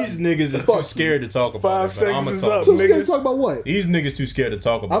 These niggas is too scared to talk about 5 seconds is up. Too scared to talk about what? These niggas too scared to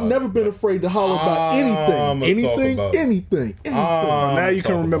talk about. I've never been afraid to holler about anything. Now you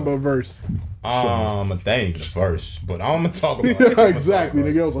can remember a verse. That ain't even a verse, but I'm gonna talk about it. Exactly,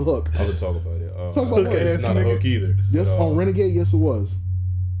 nigga. That was a hook. I'm gonna talk about it. Talk about what? It's not a hook either. Yes, on Renegade, yes it was.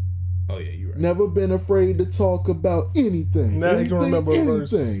 Oh yeah, you're right. Never been afraid to talk about anything. Now you can remember a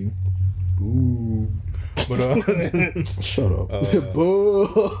verse. Ooh. But shut up.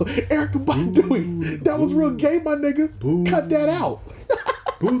 Erica Badu. That was real gay, my nigga. Boo. Cut that out.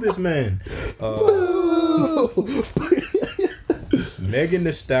 Boo this man. Megan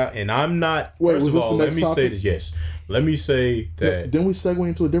Thee Stallion, and I'm not. Wait, first was of this all, the next let me topic? say this. Yes, let me say that. Didn't we segue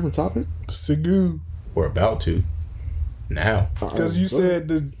into a different topic? Sigu. We're about to now because you said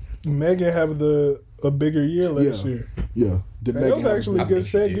the Megan have a bigger year last year. Yeah, that was actually a good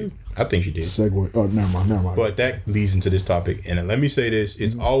segue. I think she did. Segue. Oh, never mind. But that leads into this topic, and let me say this: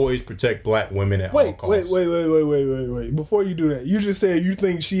 it's always protect black women at all costs. Wait. Before you do that, you just said you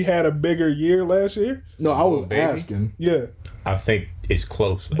think she had a bigger year last year. No, I was asking. Yeah, I think it's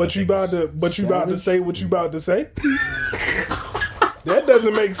close. But you about to say what you about to say? That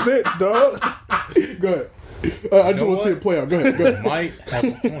doesn't make sense, dog. Go ahead. I just want to see it play out. Go ahead. Might have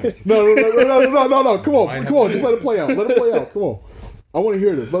a point. No. Come on. Just let it play out. Come on. I want to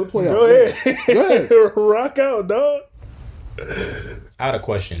hear this. Let it play out. Go ahead. Rock out, dog. I had a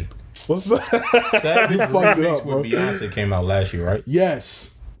question. What's up? Savage Remix with Beyonce came out last year, right?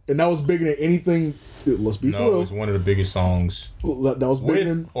 Yes. And that was bigger than anything. Let's be No, it was one of the biggest songs. That was bigger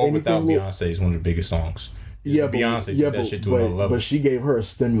than or without Beyonce. It's one of the biggest songs. Beyonce took that shit to another level. But she gave her a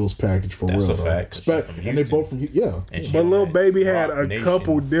stimulus package for That's real. That's a fact. And they both from But Lil Baby had a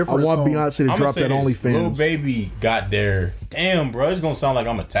couple different. I want songs. Beyonce to drop that OnlyFans. Lil Baby got there. Damn, bro, it's gonna sound like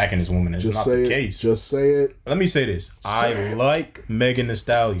I'm attacking this woman. It's not the case. Just say it. Let me say this. I like Megan Thee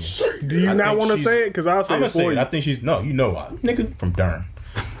Stallion. Do you not want to say it? Because I'll say it for you. I think she's nigga from Durham.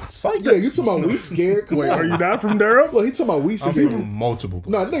 Yeah, you talking about we scared? Wait, are you not from Durham? Well, he talking about we scared. I'm from multiple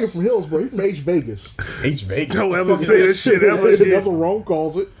places. No, nigga from Hillsborough. He from H Vegas. H Vegas. Don't ever say that shit ever again. That's what Rome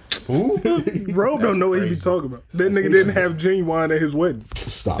calls it. Who? Rome don't know what he be talking about. That nigga didn't have Genuine at his wedding.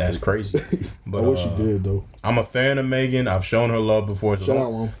 Stop. That's crazy. But I wish he did though. I'm a fan of Megan. I've shown her love before. So Shout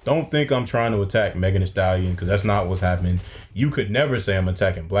out, Rome. Don't think I'm trying to attack Megan Thee Stallion because that's not what's happening. You could never say I'm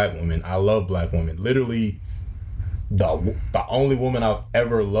attacking black women. I love black women. Literally, the only woman I've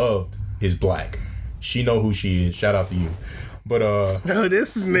ever loved is black. She know who she is. Shout out to you. But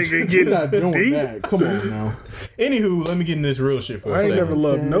this nigga You're not getting doing deep. that. Come on now. Anywho, let me get in this real shit for a I ain't second. never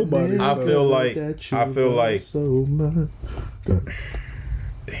loved nobody. I feel like so much. Go ahead.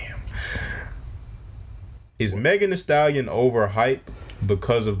 Damn. Is Megan Thee Stallion overhyped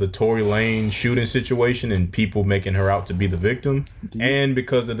because of the Tory Lane shooting situation and people making her out to be the victim, and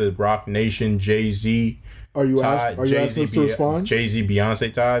because of the Rock Nation Jay-Z? Are you asking us to respond? Jay-Z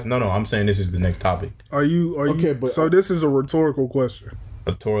Beyonce ties? No, I'm saying this is the next topic. Are you Okay, but so this is a rhetorical question.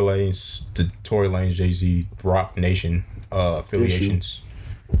 Of Tory Lane's Jay-Z Rock Nation affiliations.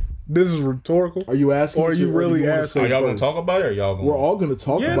 This is rhetorical. Are you asking? Or are you really asking? Are y'all gonna talk about it? Or y'all gonna? We're all gonna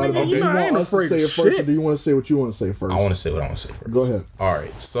talk about it. But do you want us to say it first, or do you want to say what you want to say first? I want to say what I want to say first. Go ahead. All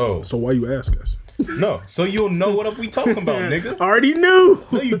right. So why you ask us? No, so you'll know what we talking about, nigga. I already knew.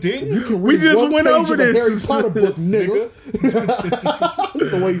 No, you didn't. We just went over this. Harry Potter book, nigga.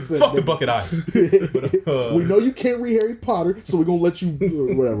 That's the way he said. Fuck the bucket eyes. But, we know you can't read Harry Potter, so we're gonna let you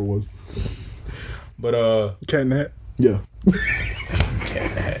whatever it was. But Cat in the Hat. Yeah. Cat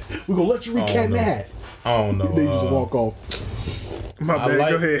in the Hat. We're gonna let you read Cat in the Hat. I don't know. They just walk off. My bad.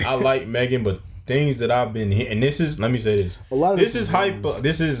 Go ahead. I like Megan, but things that I've been hearing, and this is, let me say this. A lot of this is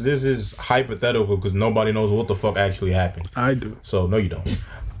hypothetical because nobody knows what the fuck actually happened. I do. So no, you don't.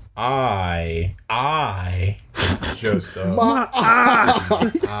 I just my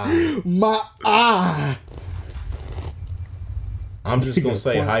eye. I'm just gonna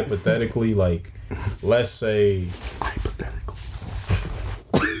say hypothetically, like, let's say hypothetically.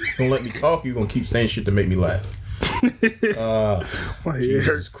 Don't let me talk. You're gonna keep saying shit to make me laugh.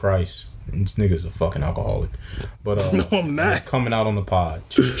 Jesus Christ. This nigga's a fucking alcoholic. But no, I'm not. It's coming out on the pod.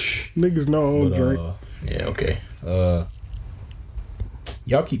 Niggas know I don't drink. Yeah, okay.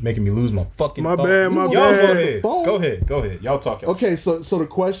 Y'all keep making me lose my fucking My thought. bad. Y'all go ahead. Y'all talk. Okay, so the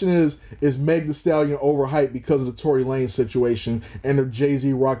question is Meg Thee Stallion overhyped because of the Tory Lanez situation and the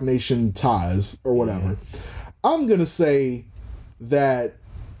Jay-Z Rock Nation ties or whatever? I'm gonna say that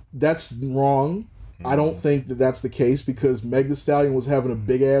that's wrong. I don't think that that's the case because Meg Thee Stallion was having a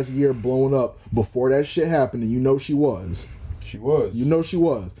big ass year blowing up before that shit happened, and you know she was. She was. You know she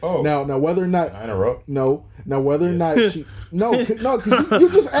was. Oh. Now whether or not... Can I interrupt? No. Now whether or not she... No, because you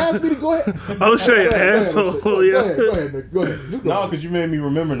just asked me to go ahead. Oh, shit, asshole. Go ahead. Just go No, ahead. because you made me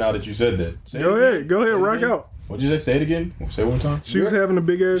remember now that you said that. Go ahead, rock out. What'd you say? Say it again. Say it one time. She was having a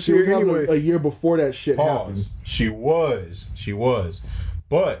big ass She was year having anyway. a year before that shit happened. Pause. She was.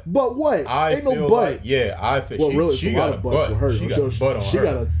 But what? I Ain't no feel but. like, yeah, I feel Well, really, she it's a lot got a of butts butt. with her. She got a butt on She her.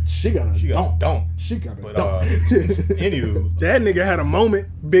 got a She got a don't. She got a But don't. anywho, That nigga had a moment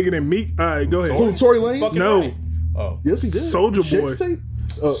bigger than me. All right, go ahead. Who, Tory Lanez? fucking No. right. Oh, Yes, he did. Soulja Chicks Boy. tape?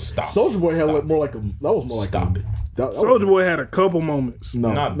 Stop. Soulja Boy had Stop. like more like a... That was more like Stop a... it. Soulja Boy had a couple moments.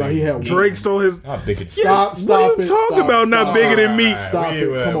 No, Not no, big. he had one. Drake stole his. not big. Stop What are you talking about? Not bigger than me. Stop it.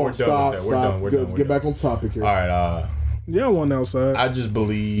 We're Come done on, with stop. that. We're done. Let's get back on topic here. All right. Yeah, one outside. I just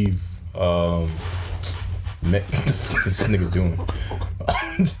believe. This nigga's doing.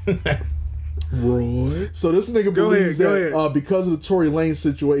 So this nigga Go believes ahead. that because of the Tory Lanez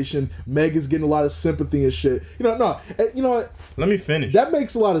situation, Meg is getting a lot of sympathy and shit. You know what? Let me finish. That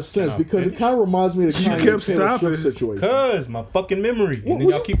makes a lot of sense I because it finish? kind of reminds me of the You Kanye kept Taylor stopping. Swift situation. Cause my fucking memory, and then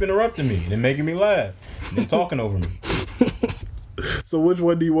y'all keep interrupting me and then making me laugh and then talking over me. So which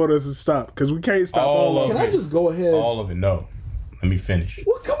one do you want us to stop? Because we can't stop all of Can them. I just go ahead? All of it. No. Let me finish.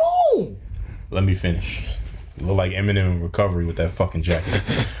 Well, come on. Let me finish. You look like Eminem in recovery with that fucking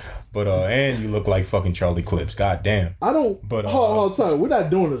jacket. But and you look like fucking Charlie Clips. God damn. I don't. But, hold on. We're not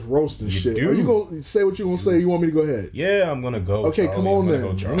doing this roasting shit. do. Are you gonna say what you gonna say? You want me to go ahead? Yeah, I'm gonna go. Okay, Charlie. come on I'm gonna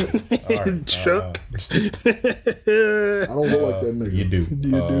then. Go, Charlie. All right, Chuck. I don't look like that nigga. You do.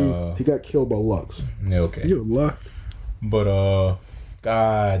 You do. He got killed by Lux. Yeah, okay. You a lie. But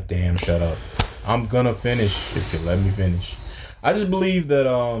god damn, shut up. I'm gonna finish if you let me finish. I just believe that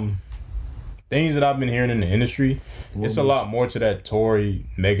things that I've been hearing in the industry, it's a lot more to that Tory,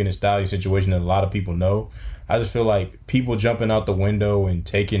 Megan Thee Stallion situation that a lot of people know. I just feel like people jumping out the window and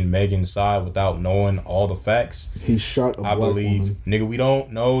taking Megan's side without knowing all the facts. He shot a I black believe, woman. nigga, we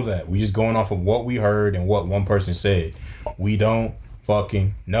don't know that. We just going off of what we heard and what one person said. We don't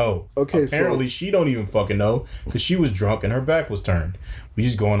fucking know. Okay, apparently she don't even fucking know because she was drunk and her back was turned. We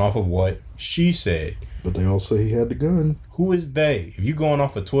just going off of what she said. But they all say he had the gun. Who is they? If you going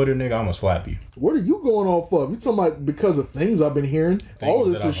off of Twitter, nigga, I'm gonna slap you. What are you going off of? You talking about because of things I've been hearing? All of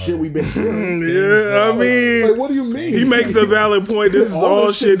this that is I've shit heard. we've been hearing. Yeah, I mean, Like, what do you mean? he makes a valid point. This is all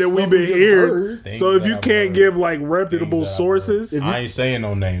this shit that is we've stuff been we just hearing. heard. So if Things you that I've can't heard. give like reputable Things that I've sources, heard. I ain't saying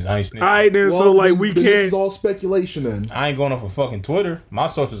no names. I ain't snitching. all right then. Well, So like then- we then This is can't. all speculation then. I ain't going off of fucking Twitter. My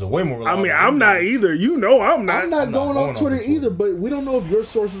sources are way more I reliable. mean, than I'm not yours. either. You know, I'm not. I'm not going going off Twitter off of either, but we don't know if your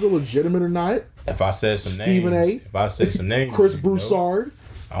sources are legitimate or not. If I said some Stephen names, A. If I said some names, Chris you know, Broussard.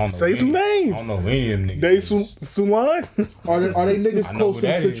 I don't know Say any- some names. I don't know any of them niggas. They Sulan. Are they niggas I know close who to the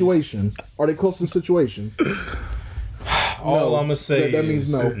that is. situation? Are they close to the situation? All No, I'm gonna say that means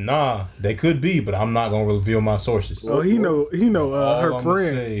is, no. Nah, they could be, but I'm not gonna reveal my sources. Oh, he know All her I'ma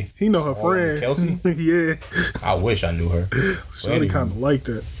friend. say- He know her all friend. Kelsey? Yeah, I wish I knew her. Shorty kind of like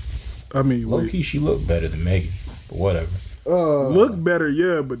that. I mean, Low wait. key, she looked better than Megan, but whatever. Look better,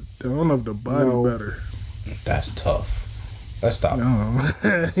 yeah, but I don't know if the body No. better. That's tough. Let's stop. No.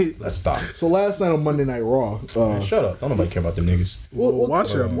 Let's stop. So last night on Monday Night Raw, Shut up. Don't nobody care about them niggas.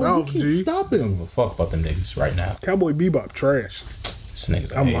 Watch your well, mouth, you keep G. I don't stopping. give a fuck about them niggas right now. Cowboy Bebop trash. This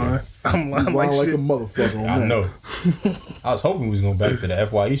nigga's a I'm hater. lying. I'm lying Lying like like shit. a motherfucker on I that. know. I was hoping we was going back to the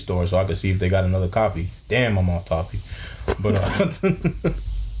FYE store so I could see if they got another copy. Damn, I'm off topic. But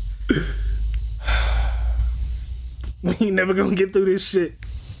We ain't never gonna get through this shit.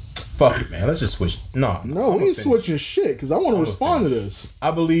 fuck it, man. Let's just switch. No, No, I'ma we ain't finish. switching shit because I want to respond to this.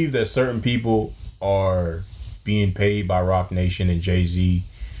 I believe that certain people are being paid by Rock Nation and Jay-Z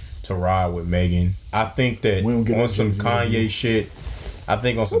to ride with Megan. I think that We don't get on that some Jay-Z Kanye movie. shit, I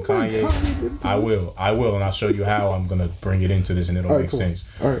think on some Don't bring Kanye, Kanye into I this. will, and I'll show you how I'm gonna bring it into this and it'll All right, make cool. sense.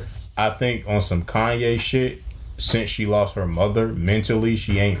 All right. I think on some Kanye shit, since she lost her mother mentally,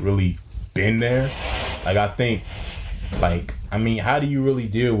 she ain't really been there. Like, I think, like, I mean, how do you really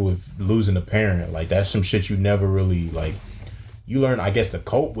deal with losing a parent? Like, that's some shit you never really, like, you learn, I guess, to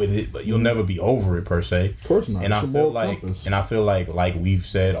cope with it, but you'll never be over it, per se. Of course not. And It's I a feel moral like, compass. like we've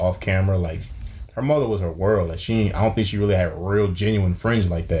said off camera, like, her mother was her world. Like, I don't think she really had real, genuine friends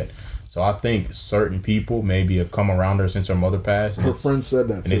like that. So I think certain people maybe have come around her since her mother passed. Her friend said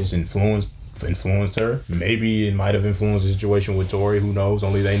that too. And it's influenced her. Maybe it might have influenced the situation with Tory. Who knows?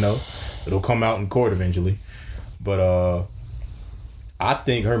 Only they know. It'll come out in court eventually. But I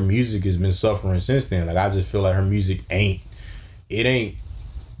think her music has been suffering since then. Like, I just feel like her music ain't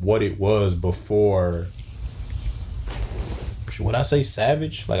what it was before. Would I say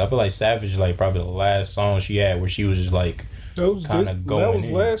Savage? Like, I feel like Savage, like, probably the last song she had where she was just like kind of going. That was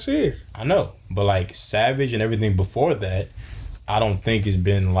in. last year. I know, but like Savage and everything before that, I don't think it's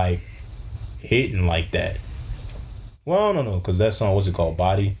been like hitting like that. Well, I don't know, because that song, what's it called?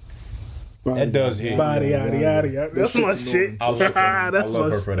 Body. That does hit. Body, yada, yada, yada. That's my shit. I love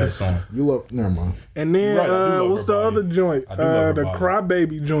her for that song. You love, never mind. And then, what's the other joint? The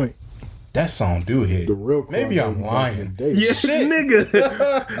Crybaby joint. That song do hit. The real Maybe I'm lying. Yeah,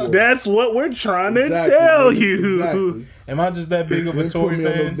 nigga. That's what we're trying to tell you. Exactly. Am I just that big of a Tory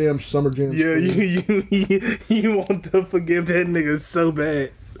fan? Damn Summer Jam. Yeah, you want to forgive that nigga so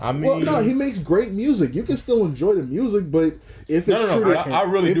bad. I mean, well, no, he makes great music. You can still enjoy the music, but if it's true, I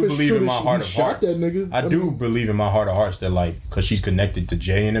really do believe in my heart of hearts. That nigga. I do believe in my heart of hearts that, like, because she's connected to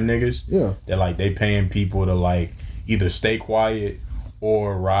Jay and them niggas. Yeah. That, like, they paying people to, like, either stay quiet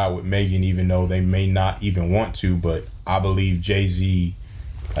or ride with Megan, even though they may not even want to. But I believe Jay-Z,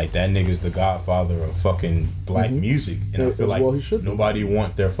 like, that nigga's the godfather of fucking black music. And I feel like nobody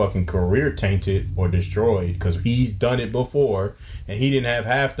want their fucking career tainted or destroyed, because he's done it before and he didn't have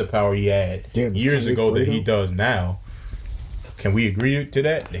half the power he had years ago that he does now. Can we agree to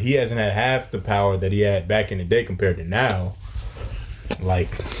that? That he hasn't had half the power that he had back in the day compared to now. Like,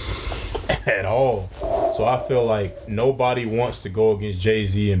 at all. So I feel like nobody wants to go against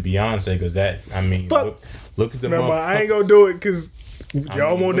Jay-Z and Beyonce, because that, I mean, look at the motherfuckers. I ain't gonna do it because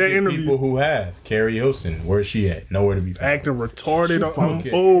y'all want that interview. People who have Carrie Hilson, where's she at? Nowhere to be found. Acting retarded.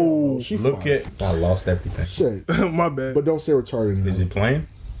 Look at. I lost everything. Shit. My bad. But don't say retarded anymore. Is it playing?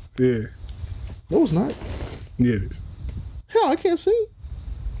 Yeah. No, it's not. Yeah, it is. Hell, I can't see.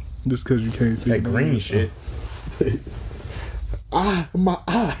 Just because you can't see that green shit. My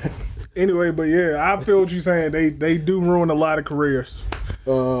eye. Anyway, but yeah, I feel what you're saying. They do ruin a lot of careers.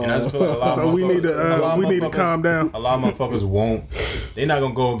 And I just feel like a lot so we need to calm down. A lot of motherfuckers won't. They're not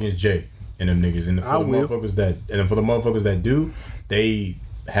gonna go against Jay and them niggas. And for the motherfuckers that do, they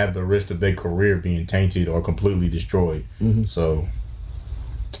have the risk of their career being tainted or completely destroyed. Mm-hmm. So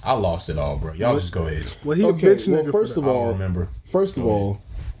I lost it all, bro. Y'all just go ahead. Well, he a bitch nigga. Well, first of all,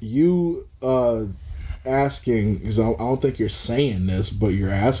 you asking, because I don't think you're saying this, but you're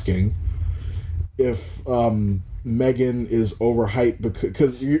asking if Megan is overhyped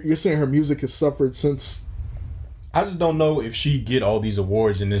because you're saying her music has suffered since. I just don't know if she get all these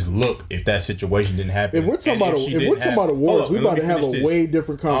awards in this look if that situation didn't happen. If we're talking about awards, we're about to have a way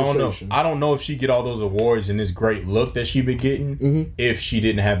different conversation. I don't know if she get all those awards in this great look that she been getting if she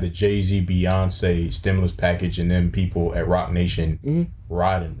didn't have the Jay-Z Beyonce stimulus package and then people at Rock Nation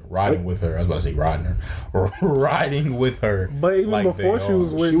riding with her. I was about to say riding with her. But even like before she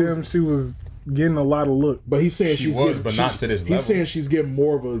was with them, she was getting a lot of look. But he's saying not to this level. He's saying she's getting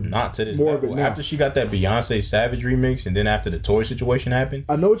more of a not to this level. After she got that Beyonce Savage remix, and then after the Toy situation happened,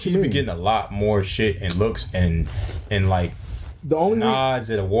 I know what you mean. She's been getting a lot more shit and looks and like the only nods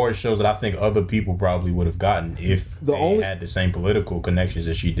at award shows that I think other people probably would have gotten if they had the same political connections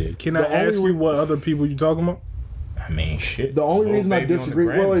as she did. Can I ask you what other people you talking about? I mean, shit. The only reason I disagree.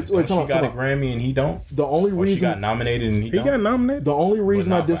 Well, she got a Grammy and he don't. The only reason she got nominated and he don't. He got nominated. The only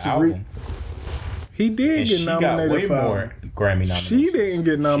reason I disagree. He did get nominated for more Grammy nominations. She didn't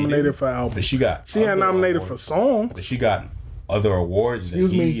get nominated for album. But she got nominated for songs. But she got other awards that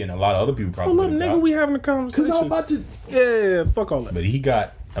he and a lot of other people probably hold up, nigga, we having a conversation. Because I'm about to... Yeah, fuck all that. But she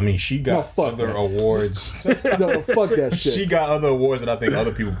got other awards. No, fuck that shit. She got other awards that I think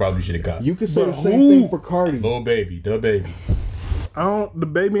other people probably should have got. You could say the same thing for Cardi. Lil Baby, the baby. The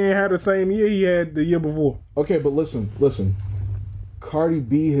baby ain't had the same year he had the year before. Okay, but listen. Cardi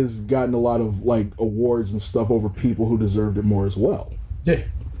B has gotten a lot of like awards and stuff over people who deserved it more as well. Yeah.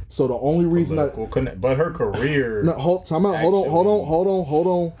 So the only reason but her career. No, time out. Hold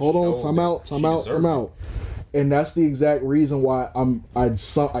on. Time out. And that's the exact reason why I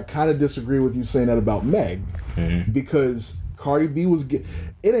kind of disagree with you saying that about Meg, because Cardi B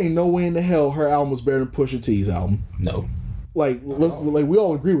it ain't no way in the hell her album was better than Pusha T's album. No. Like we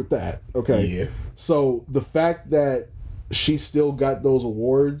all agree with that. Okay. Yeah. So the fact that she still got those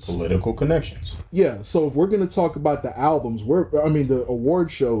awards. Political connections. Yeah, so if we're going to talk about the albums, the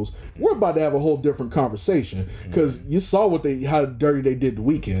award shows, we're about to have a whole different conversation. Because you saw how dirty they did The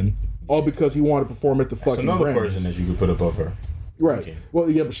Weeknd, all because he wanted to perform at the fucking That's another Grammys. person that you could put above her. Right. Well,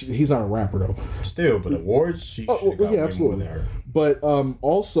 yeah, but he's not a rapper though. Still, but awards. She yeah, absolutely. But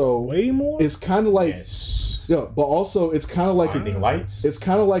also, way more. It's kind of like yeah, but also it's kind of like Lights. It's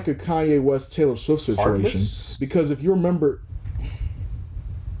kind of like a Kanye West Taylor Swift situation. Heartless? Because if you remember,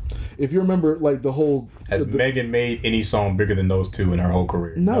 like the whole has Megan made any song bigger than those two in her whole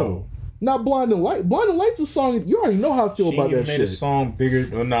career? No. Not Blinding Lights. Blinding Lights is a song. You already know how I feel about that shit. She made a song bigger.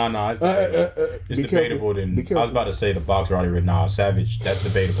 Well, nah. It's debatable. I was about to say the box already written. Nah, Savage. That's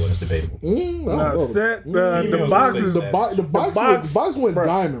debatable. That's debatable. The box went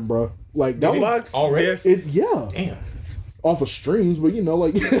diamond, bro. Like that was already. Damn. Off of streams, but you know,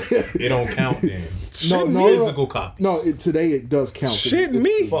 like it don't count then. No, physical copy. No, today it does count.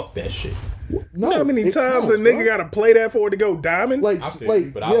 Fuck that shit. No, you know how many times a nigga got to play that for it to go diamond?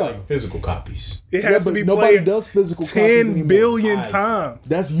 But I like physical copies. It has to be nobody played does physical 10 billion times.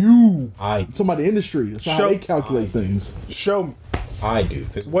 That's you. I'm talking about the industry. That's how they calculate things. Show me. I do.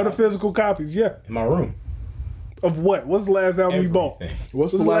 What are physical copies? Yeah. In my room. Of what? What's the last album you bought?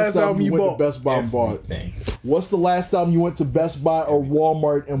 What's the last album you went to Best Buy and bought? What's the last album you went to Best Buy or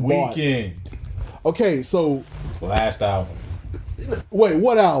Walmart and bought? Weekend. Okay, so last album. Wait,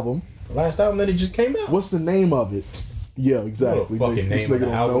 what album? The last album that it just came out. What's the name of it? Yeah, exactly. Fucking this name nigga of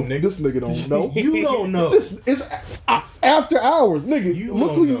the album, nigga. This nigga don't know. You don't know. This is after hours, nigga. You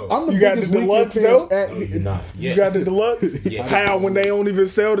look don't who know. I'm the You got the biggest deluxe weekend though? fan No, you're not. You got the deluxe? Yeah. How when they don't even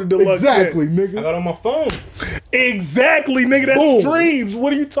sell the deluxe? Exactly, yet? nigga. I got on my phone. Exactly, nigga. That's Boom. streams.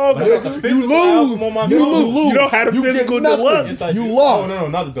 What are you talking I got the about? physical You lose. album on my You phone. lose. You don't have the You get physical nothing. deluxe. Yes, I You do. lost. Oh, no,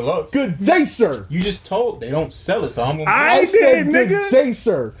 not the deluxe. Good day, sir. You just told they don't sell it, so I'm gonna. I said did, good nigga. day,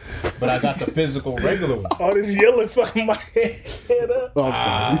 sir. But I got the physical regular one. All this yelling fucking my head up. Oh,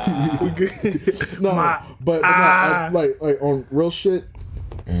 I'm sorry. We good. No, but like on real shit.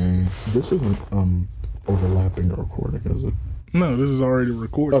 This isn't overlapping the recording, is it? No, this is already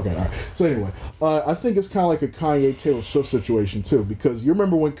recorded. Okay, all right. So anyway, I think it's kind of like a Kanye Taylor Swift situation too, because you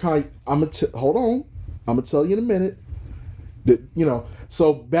remember when Kanye. Hold on, I'm gonna tell you in a minute. That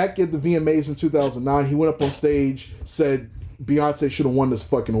so back at the VMAs in 2009, he went up on stage, said Beyonce should have won this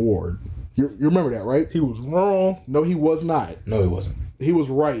fucking award. You remember that, right? He was wrong. No, he was not. No, he wasn't. He was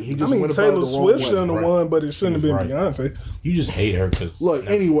right. He just went about Taylor it the Swift wrong shouldn't have won, but it shouldn't have been right. Beyonce. You just hate her because. Look,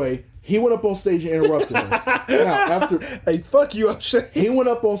 anyway, he went up on stage and interrupted her. Now, Hey, fuck you, O'Shea. he went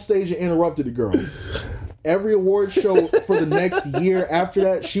up on stage and interrupted the girl. Every award show for the next year after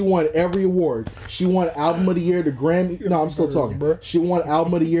that, she won every award. She won Album of the Year, the Grammy. No, I'm still talking, bro. She won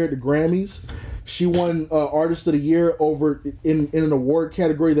Album of the Year, the Grammys. She won Artist of the Year over in an award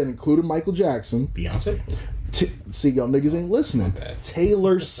category that included Michael Jackson. Beyonce? See, y'all niggas ain't listening.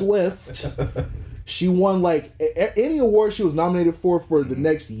 Taylor Swift. She won like any award she was nominated for the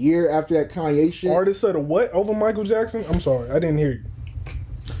next year after that Kanye shit. Artist of the what over Michael Jackson? I'm sorry, I didn't hear you.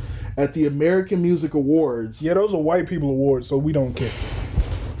 At the American Music Awards. Yeah, those are white people awards, so we don't care.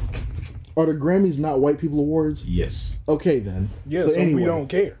 Are the Grammys not white people awards? Yes. Okay then. Yeah, so anyway, we don't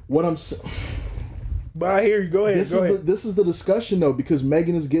care. What I'm saying. But I hear you. Go ahead. This is the discussion though, because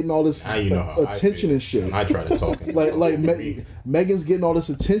Megan is getting all this attention and shit. I try to talk. Megan's getting all this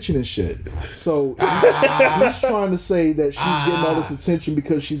attention and shit. So he's trying to say that she's getting all this attention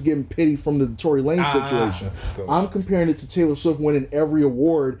because she's getting pity from the Tory Lanez situation. I'm comparing it to Taylor Swift winning every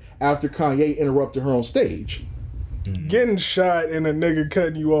award after Kanye interrupted her on stage. Getting shot and a nigga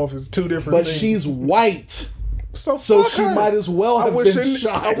cutting you off is two different things. But she's white. So she her. might as well have been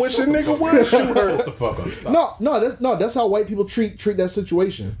shot. I wish a nigga would shoot her. What the fuck up? No, that's how white people treat that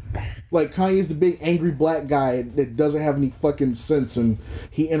situation. Like Kanye's the big angry black guy that doesn't have any fucking sense, and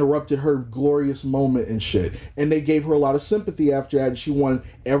he interrupted her glorious moment and shit. And they gave her a lot of sympathy after that, and she won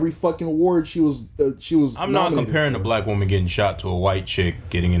every fucking award she was. I'm not comparing a black woman getting shot to a white chick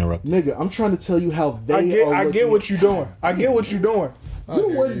getting interrupted. Nigga, I'm trying to tell you how they. I get what you're doing. I get what you're doing.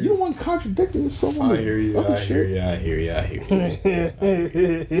 You don't want contradicting someone. I hear you. I hear you.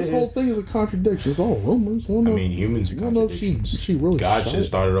 This whole thing is a contradiction. It's all rumors. Humans are contradictions. She really. God should have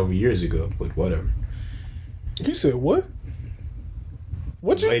started over years ago, but whatever. You said what?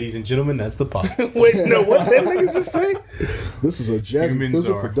 Ladies and gentlemen, that's the pod. Wait, no, what that nigga just say? This is a Jazzy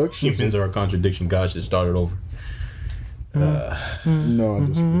Fizzle production. Humans are a contradiction. God should have started over. No, I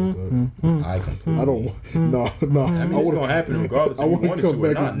disagree with that. I completely. I don't. No. I mean, it's gonna happen regardless if you wanted to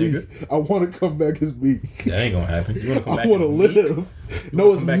or not, nigga. I want to come back as me. That ain't gonna happen. You wanna come back? I want to live.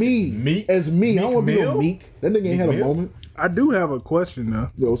 No, it's me. Meek? As me. I don't want to be no Meek. That nigga ain't had a moment. I do have a question though.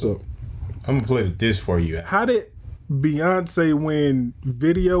 Yo, what's up? I'm gonna play the disc for you. How did Beyonce win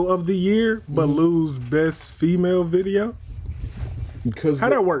Video of the Year but lose Best Female Video? Because how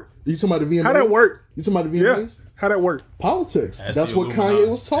that work? You talking about the VMAs? How that work? You talking about the VMAs? Yeah. How that work? Politics. That's what Kanye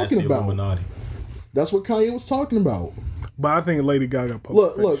was talking about. Illuminati. That's what Kanye was talking about. But I think Lady Gaga.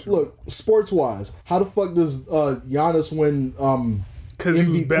 Look. Sports wise, how the fuck does Giannis win? Because he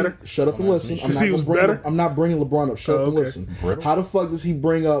was better. Shut up and listen. I'm not bringing LeBron up. Shut up and listen. How the fuck does he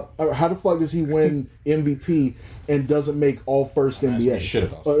bring up? How the fuck does he win MVP and doesn't make all first NBA?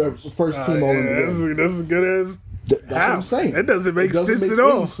 First team all NBA. That's as good as. That's what I'm saying. That doesn't make sense at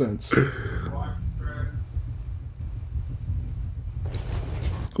all. Sense.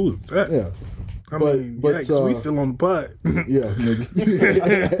 Who is that? Yeah. But we still on the pod. Yeah, nigga.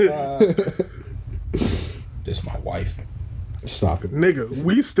 This my wife. Stop it, nigga.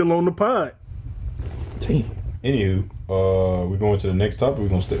 We still on the pod. Damn. Anywho, we going to the next topic. We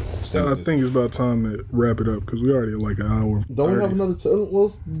gonna stay. I think it's about time to wrap it up because we already like an hour. Don't we have another?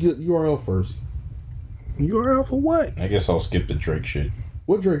 Let's get URL first. URL for what? I guess I'll skip the Drake shit.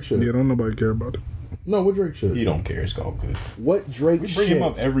 What Drake shit? Yeah, don't nobody care about it. No, what Drake shit? You don't care. It's all good. What Drake shit? We bring him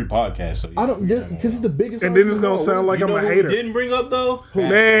up every podcast. So I don't, because he's the biggest. And then it's gonna sound like I'm a hater. Didn't bring up though.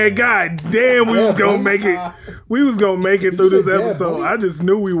 Man, god damn, we was gonna make it. We was gonna make it through this episode. I just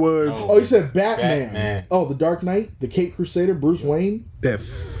knew we was. Oh, you said Batman. Oh, the Dark Knight, the Cape Crusader, Bruce Wayne.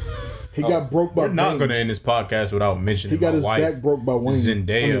 He got broke by. We're not going to end this podcast without mentioning. He got his back broke by Wayne.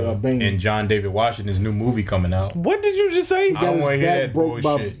 Zendaya and John David Washington's new movie coming out. What did you just say? He got his back broke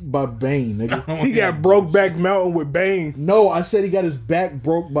by Bane. Nigga. He got Brokeback Mountain with Bane. No, I said he got his back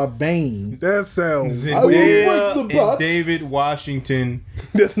broke by Bane. That sounds. Zendaya and David Washington.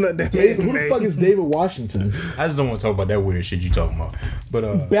 That's not that. Who the fuck is David Washington? I just don't want to talk about that weird shit you talking about.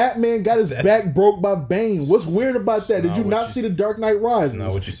 But Batman got his back broke by Bane. What's weird about that? Did you not see The Dark Knight Rises?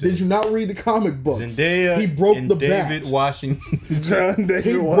 Not what you said. Did you not read the comic books? Zendaya he broke and the David bat. Washington. John David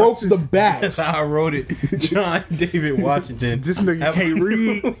he Washington. broke the bat. That's how I wrote it. John David Washington. This nigga can't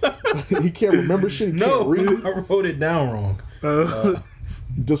read. He can't remember shit. He can't read. I wrote it down wrong.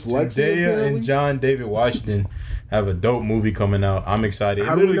 Dyslexia. Zendaya and John David Washington have a dope movie coming out. I'm excited.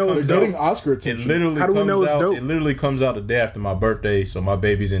 How do we know they're getting Oscar attention? How do we know it's dope? It literally comes out the day after my birthday. So my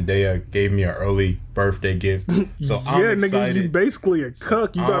baby Zendaya gave me an early birthday gift. So I'm excited. Nigga, you basically a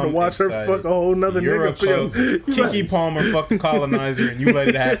cuck. You gotta watch her fuck a whole nother You're nigga. Kiki Palmer fucked the colonizer, and you let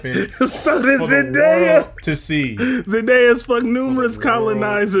it happen. So did Zendaya to see. Zendaya's fucked numerous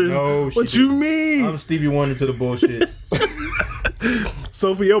colonizers. No, what you mean? I'm Stevie Wonder to the bullshit.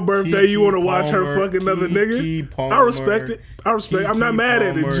 So for your birthday, you want to watch her fuck another nigga? Palmer, I respect it. I'm not mad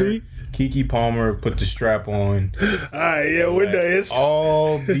at it, G. Kiki Palmer put the strap on. Alright, yeah, we're done.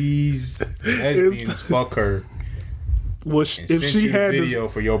 All these lesbians fuck her. Well, if she had video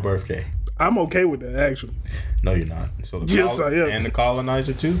for your birthday, I'm okay with that. Actually, no, you're not. So yes, I am. And the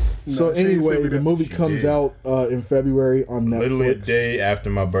colonizer too. So anyway, the movie comes out in February on Netflix. Literally a day after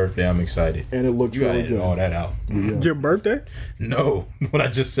my birthday. I'm excited, and it looks really good. All that out. Yeah. Your birthday? No, what I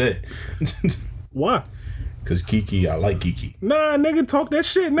just said. Why? Cause Kiki, I like Kiki. Nah, nigga, talk that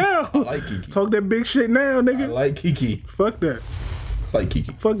shit now. I like Kiki. Talk that big shit now, nigga. I like Kiki. Fuck that. I like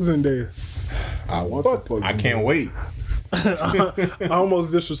Kiki. Fuck Zendaya. I want to fuck. I can't wait. I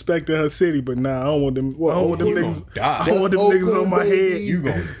almost disrespected her city, but nah, I don't want them. I don't want them niggas. Die. I don't want them niggas on my head. You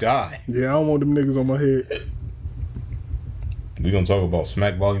gonna die. Yeah, I don't want them niggas on my head. We gonna talk about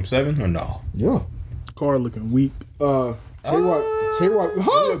Smack Volume 7 or no? Yeah. Car looking weak. Tay-Rock,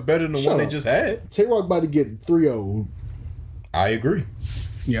 huh? Better than the one they just had. Tay-Rock about to get 3-0. I agree.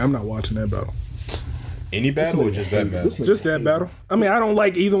 Yeah, I'm not watching that battle. Any battle or just that battle? Just that battle. I mean, I don't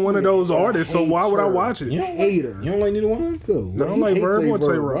like either one of those artists, so why would I watch it? You don't hater. You don't like neither one of them? Good. I don't like Verb or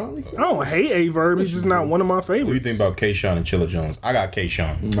Tay-Rock. I don't hate A-Verb. He's just not one of my favorites. What do you think about K-Sean and Chilla Jones? I got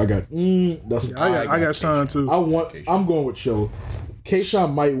K-Sean. I got Sean too. I'm going with Chilla.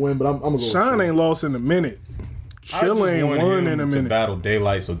 K-Sean might win, but I'm gonna go. Sean ain't lost in a minute. Chilla ain't won in a minute. To battle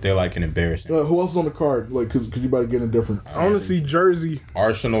Daylight so Daylight can embarrass him. Who else is on the card? Like, cause you about to get in a different. I want to see Jersey.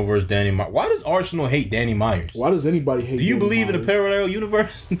 Arsenal versus Danny Myers. Why does Arsenal hate Danny Myers? Why does anybody hate? Do you believe in a parallel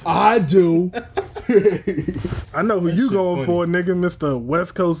universe? I do. I know who you going for, nigga, Mr.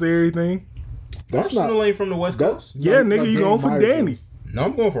 West Coast everything. Arsenal ain't from the West Coast. Yeah, nigga, you going for Danny? No,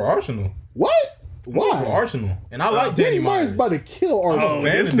 I'm going for Arsenal. What? Why? For Arsenal. And I like Danny Myers. About to kill Arsenal. Oh,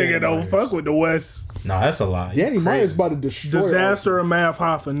 this nigga don't fuck with the West. Nah, that's a lie. Danny Myers about to destroy Disaster of Math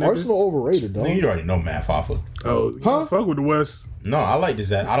Hoffa, nigga. Arsenal overrated, dog. You already know Math Hoffa. Oh, huh? Fuck with the West. No, I like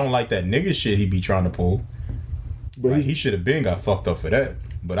this. I don't like that nigga shit he be trying to pull. But he should have been got fucked up for that.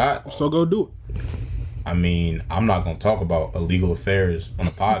 But so go do it. I mean, I'm not gonna talk about illegal affairs on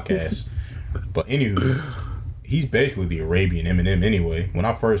a podcast. But anyway, he's basically the Arabian Eminem anyway. When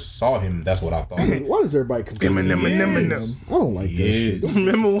I first saw him, that's what I thought. Why does everybody compare Eminem? I don't like that shit.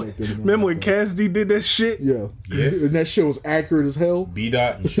 Remember when Cassidy did that shit? Yeah. And that shit was accurate as hell.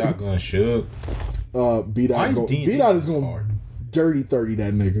 B-Dot and Shotgun Suge. B-Dot is going dirty 30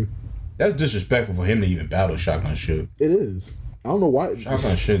 that nigga. That's disrespectful for him to even battle Shotgun Suge. It is. I don't know why.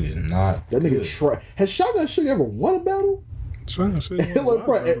 Shotgun Suge is not. That nigga has Shotgun Suge ever won a battle?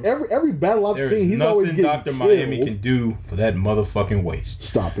 Every battle I've seen, he's always getting Dr. Miami can do for that motherfucking waist.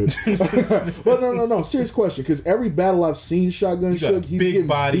 Stop it. But no. Serious question, because every battle I've seen Shotgun Suge, he's big getting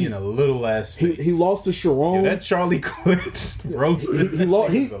body beat. and a little ass face. He lost to Sharon. That Charlie Clips roasted. He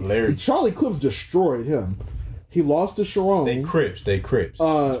lost. Charlie Clips destroyed him. He lost to Sharon. They Crips. Who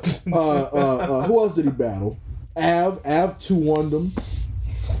else did he battle? Av 2-1'd him.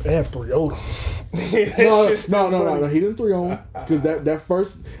 Av 3-0'd No, he didn't 3-0 because that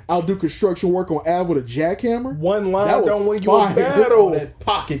first I'll do construction work on Av with a jackhammer. One line don't win you a battle. On that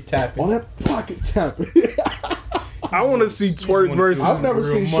pocket tapping. I want to see Twerk versus. I've never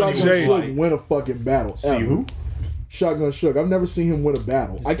seen Shotgun Suge win a fucking battle. See who? Shotgun Suge. I've never seen him win a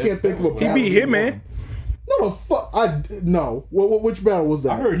battle. I can't think of a battle. He beat Hitman. No, the fuck. No. Which battle was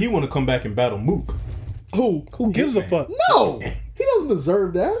that? I heard he want to come back and battle Mook. Who gives a fuck? No, he doesn't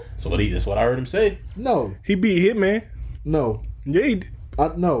deserve that. That's what I heard him say. No, he beat Hitman. No, yeah, he did.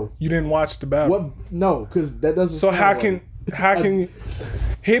 No, you didn't watch the battle. What? No, because that doesn't. So how can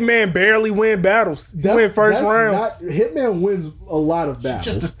Hitman barely win battles? He win first rounds. Hitman wins a lot of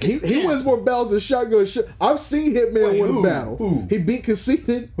battles. He wins more battles than Shotgun Suge. I've seen Hitman win a battle. Who? He beat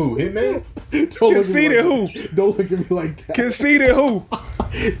Conceited. Who? Hitman? Conceited who? Don't look at me like that. Conceited who?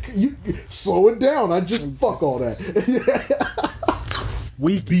 You slow it down. I just fuck all that.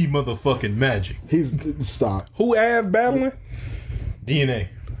 We be motherfucking magic. He's stop. Who Av battling? DNA.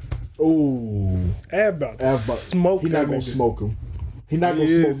 Oh, Av smoke. He not gonna smoke him. He not gonna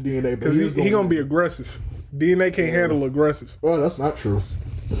smoke DNA because he gonna be aggressive. DNA can't handle aggressive. Well, that's not true.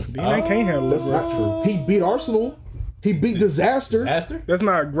 DNA can't handle. That's not true. He beat Arsenal. He beat Disaster. That's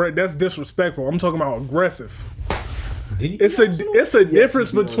not great. That's disrespectful. I'm talking about aggressive. It's a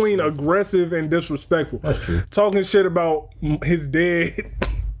difference between aggressive and disrespectful. That's true. Talking shit about his dead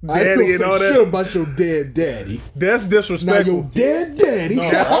I daddy and all that. Shit about your dead daddy. That's disrespectful. Now your dead daddy. No,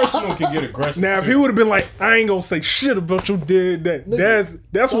 Arsenal can get aggressive. Now if he would have been like, I ain't gonna say shit about your dead daddy.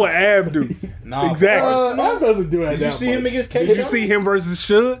 That's what Av do. Nah, exactly. Av doesn't do that. Did you see him against K? Did you see him versus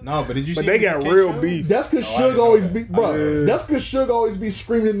Suge? No, but did you see? But they got real beef. That's because Suge always be, bro. That's because Suge always be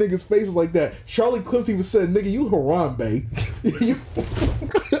screaming in niggas' faces like that. Charlie Clips even said, "Nigga, you Harambe."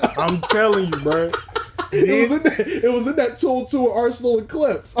 I'm telling you, bro. It was in that 2-2 Arsenal and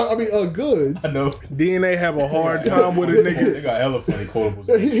Clips. I mean, Goods. I know. DNA have a hard time with a nigga. They got hella funny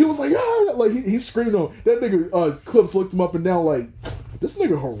quotables. He was like, ah, like he screamed on that nigga. Clips looked him up and down like, this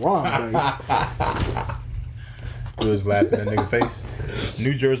nigga Harambe. Goods laughing at that nigga face.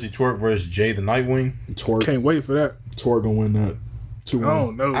 New Jersey Twerk versus Jay the Nightwing. Twerk can't wait for that. Twerk gonna win that. 2-1. I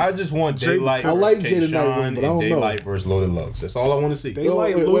don't know. I just want Daylight. I like Jay the Nightwing, but I don't know. Daylight versus Loaded Lux. That's all I want to see.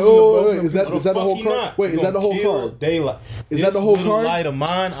 Daylight wait. Is that the whole card? Wait, is that the whole card? Daylight. Is that the whole card? Light of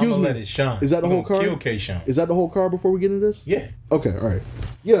mine. Excuse me. Let it shine. Is that the whole card? Kill K-Shine. Is that the whole card before we get into this? Yeah. Okay. All right.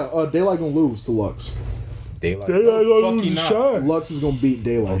 Yeah. Daylight gonna lose to Lux. Daylight gonna lose to Shine. Lux is gonna beat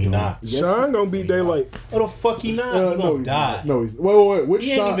Daylight. No, he not. Yes, Shine gonna beat Daylight. Oh, the fuck he not? He gonna die. No, he's wait. Which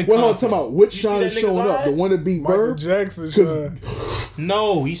He ain't Shine? even Wait, hold on. confident. Talk about which You see Shine that is showing nigga's up. The eyes? one that beat Michael Verb. Jackson. Shine.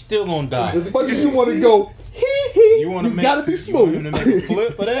 No, he's still gonna die. As much as you want to go, you gotta be smooth. You want him to make a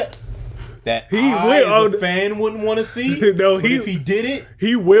flip for that? That He I, will. as a fan wouldn't want to see. No, but if he did it,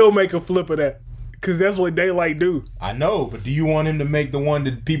 he will make a flip of that. Cause that's what Daylight do. I know. But do you want him to make the one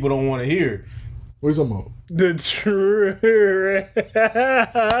that people don't want to hear? What are you talking about? The truth.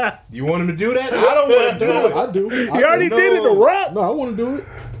 You want him to do that? I don't want to do it. I do. He already did it. The Rock. No, I want to do it.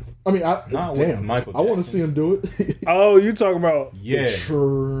 I mean, damn, Michael I want to Jackson. see him do it. Oh, you talking about? Yeah,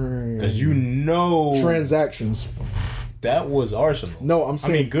 because you know transactions. That was Arsenal. No, I'm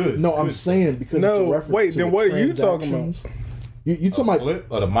saying good. No, I'm good. saying because No, it's a reference wait, to then the what are you talking about? transactions. You talking about flip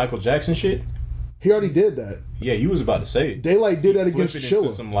or the Michael Jackson shit? He already did that. Yeah, you was about to say it. Daylight did that Flip against it into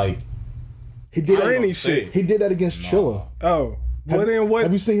Chilla. some like He did Granny that. shit. He did that against Chilla. Oh, what then? What?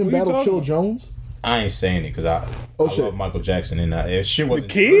 Have you seen him what you battle talking Chilla about? Jones? I ain't saying it because I shit. love Michael Jackson and if shit wasn't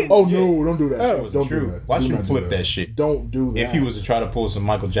kid? true, Oh yeah, no! Don't do that. Oh, shit. Don't true. do that. Watch Do him not do flip that shit. Don't do that. If he was to try to pull some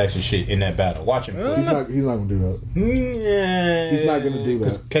Michael Jackson shit in that battle, watch him. Flip. He's not gonna do that. Yeah, He's not gonna do that.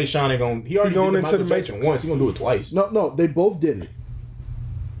 Because K-Shine ain't gonna. He already going did into Michael the Jackson Matrix. once. He gonna do it twice. No, they both did it.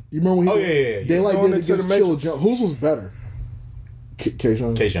 You remember when he? Oh, yeah. Daylight Going did it into against the Chilla Matrix. Jones. Whose was better?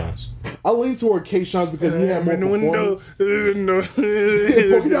 K-Shine. K-Shine's. I lean toward K-Shaw's because he had more performance. No.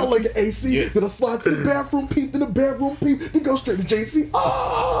 Poking out like an AC. Then I slide to the bathroom, peep, then the bedroom, peep, then go straight to JC.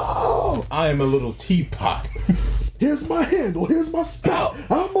 Oh! I am a little teapot. Here's my handle. Here's my spout.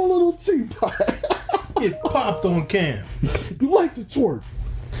 I'm a little teapot. Get popped on cam. You like to twerk.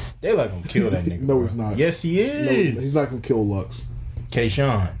 They like gonna kill that nigga. No, he's not. Yes, he is. No, he's not gonna kill Lux.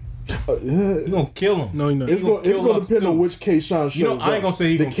 K-Sean. He's gonna kill him. No, he's not. It's gonna depend on which K-Sean shows up. I ain't gonna say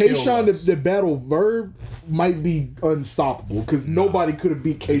he the gonna kill K-Sean Lux. that battle Verb might be unstoppable because nobody could have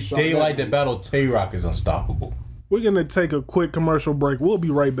beat K-Sean. Daylight that battle Tay-Rock is unstoppable. We're gonna take a quick commercial break. We'll be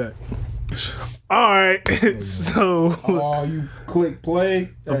right back. All right, so oh, you click play.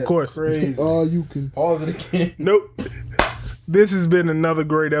 Of course. Crazy. Oh, you can pause it again. Nope. This has been another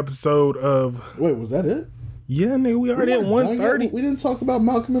great episode of. Wait, was that it? Yeah, nigga, we already at 1:30. We didn't talk about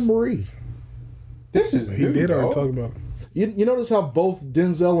Malcolm and Marie. This is he did already talk about it. You notice how both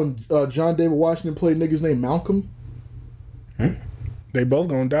Denzel and John David Washington played niggas named Malcolm? They both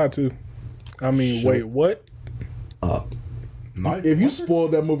gonna die too. I mean, wait, what? If you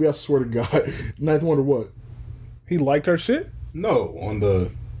spoiled that movie, I swear to God. Ninth Wonder what? He liked her shit? No, on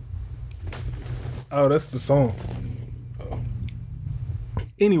the... Oh, that's the song. Oh.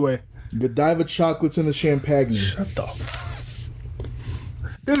 Anyway. Godiva chocolates in the champagne. Shut the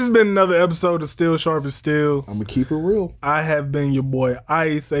This has been another episode of Still Sharp and Still. I'm gonna keep it real. I have been your boy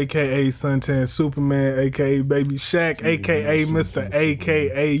Ice, aka Suntan Superman, aka Baby Shaq, aka Mr.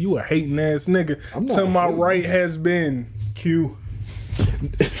 AKA you a hating ass nigga. To my right has been Q.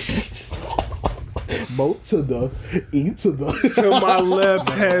 Mo to the E to the. To my left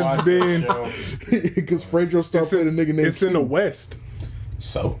has been because Fredro started playing a nigga named. It's in the West.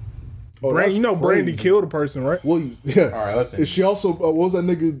 So. Oh, you know Brandy killed a person, right? Well, yeah. All right, let's see. She also what was that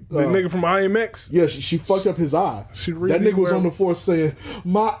nigga? The nigga from IMX. Yeah, she fucked up his eye. Really that nigga was on the floor saying,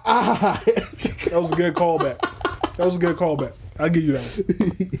 "My eye." That was a good callback. I'll give you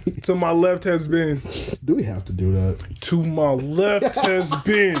that. To my left has been. Do we have to do that? To my left has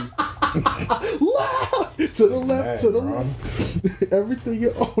been. To the left, to the left. Everything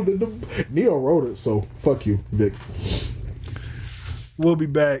you own in the. Neo wrote it, so fuck you, Vic. We'll be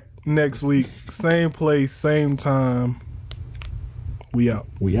back next week. Same place, same time. We out.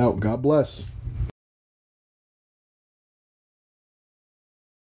 We out. God bless.